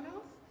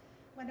kimonos.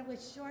 When it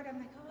was short, I'm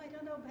like, oh, I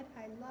don't know, but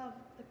I love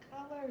the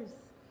colors.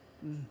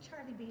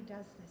 Charlie B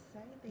does this,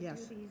 right? They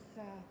Yes. do these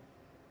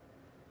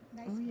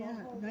nice Oh, yeah,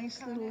 boho nice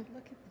look on little- it.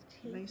 Look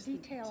at the nice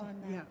detail on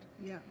that. Yeah,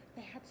 yeah,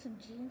 They had some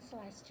jeans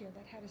last year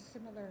that had a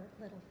similar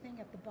little thing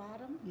at the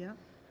bottom, yeah.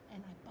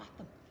 and I bought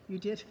them. You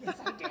did? Yes,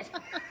 I did.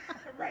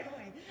 Right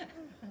away.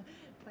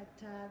 But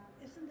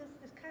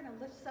isn't this kind of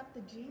lifts up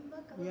the jean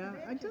look a little Yeah,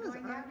 bit? it You're does.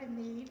 going out in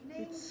the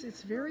evening.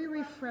 It's very go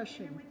out for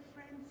refreshing. dinner with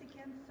friends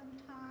again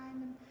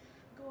sometime and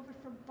go over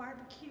for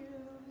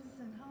barbecues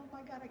and oh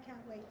my God, I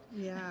can't wait.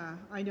 Yeah,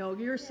 I know.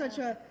 You're such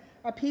Yeah.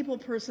 a people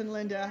person,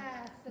 Linda.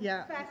 Yes, and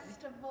Yeah.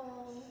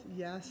 festivals.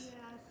 Yes.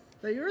 Yes.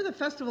 But you're the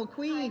festival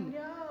queen.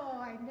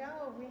 I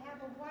know. We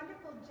have a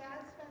wonderful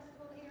jazz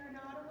festival here in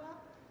Ottawa.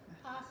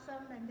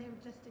 Awesome, and they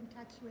were just in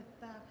touch with,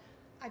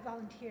 I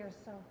volunteer,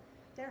 so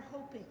they're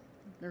hoping.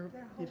 They're,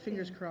 They're your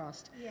fingers hoping.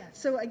 crossed. Yes.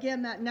 So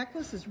again, that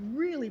necklace is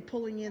really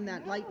pulling in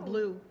that light know.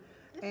 blue.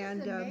 This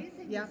and is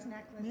amazing, yeah, this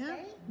necklace, yeah.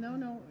 eh?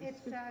 No.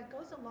 It's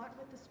goes a lot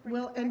with the spring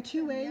Well, and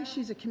collection, 2A, yeah.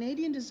 she's a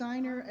Canadian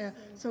designer, Awesome.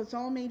 so it's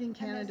all made in And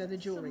Canada, there's the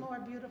jewelry. Some more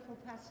beautiful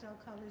pastel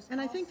colors.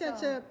 And I think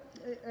that's a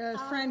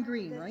Fran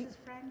Green, right? This is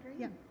Fran Green.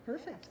 Yeah,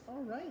 perfect. Yes.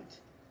 All right.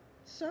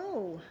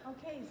 So,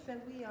 Okay, so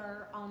we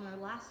are on our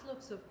last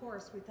look, so of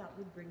course we thought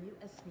we'd bring you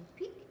a sneak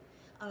peek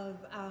of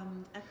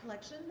a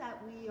collection that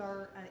we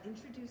are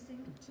introducing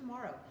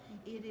tomorrow.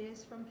 It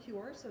is from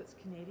Pure, so it's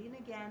Canadian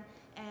again,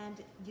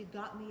 and you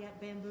got me at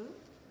bamboo,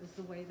 is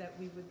the way that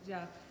we would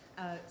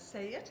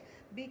say it,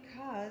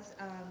 because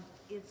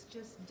it's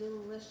just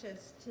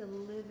delicious to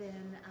live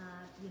in.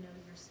 You know,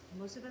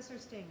 most of us are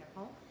staying at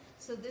home,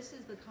 so this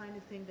is the kind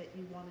of thing that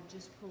you want to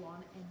just pull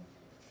on and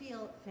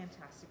feel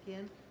fantastic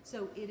in.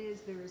 So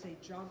there is a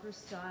jogger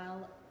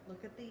style.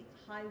 Look at the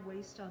high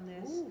waist on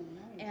this. ooh,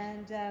 nice.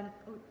 And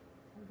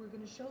we're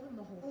going to show them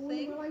the whole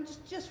thing. Well, I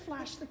just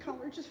flash the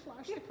color, just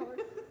flash the color.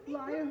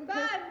 Lion,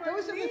 bad,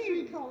 those are the Marlene.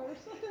 3 colors.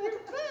 You're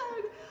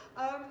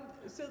bad.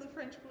 So the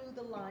French blue,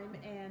 the lime,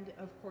 and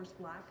of course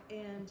black,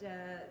 and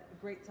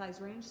great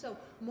size range. So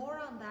more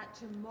on that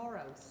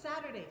tomorrow,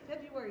 Saturday,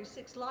 February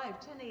 6th, live,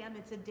 10 a.m.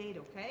 It's a date,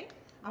 okay?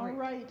 All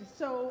right,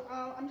 so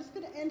I'm just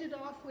going to end it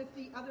off with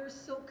the other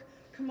silk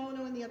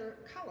kimono in the other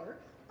color.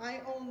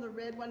 I own the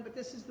red one, but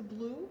this is the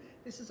blue.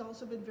 This has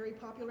also been very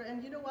popular.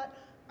 And you know what?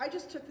 I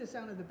just took this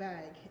out of the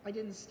bag. I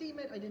didn't steam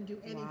it. I didn't do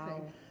anything.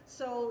 Wow.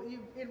 So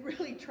it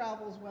really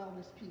travels well,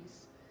 this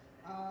piece.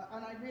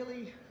 And I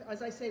really,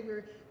 as I say,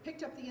 we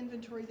picked up the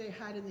inventory they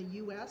had in the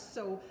U.S.,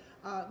 so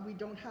we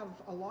don't have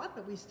a lot,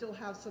 but we still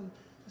have some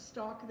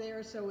stock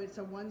there. So it's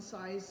a one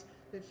size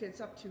that fits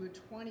up to a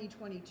 20,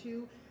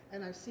 22.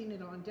 And I've seen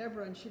it on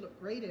Deborah, and she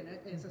looked great in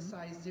it. It's a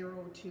size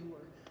 0, 2, or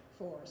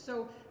 4.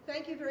 So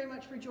thank you very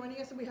much for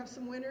joining us. And we have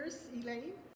some winners, Elaine.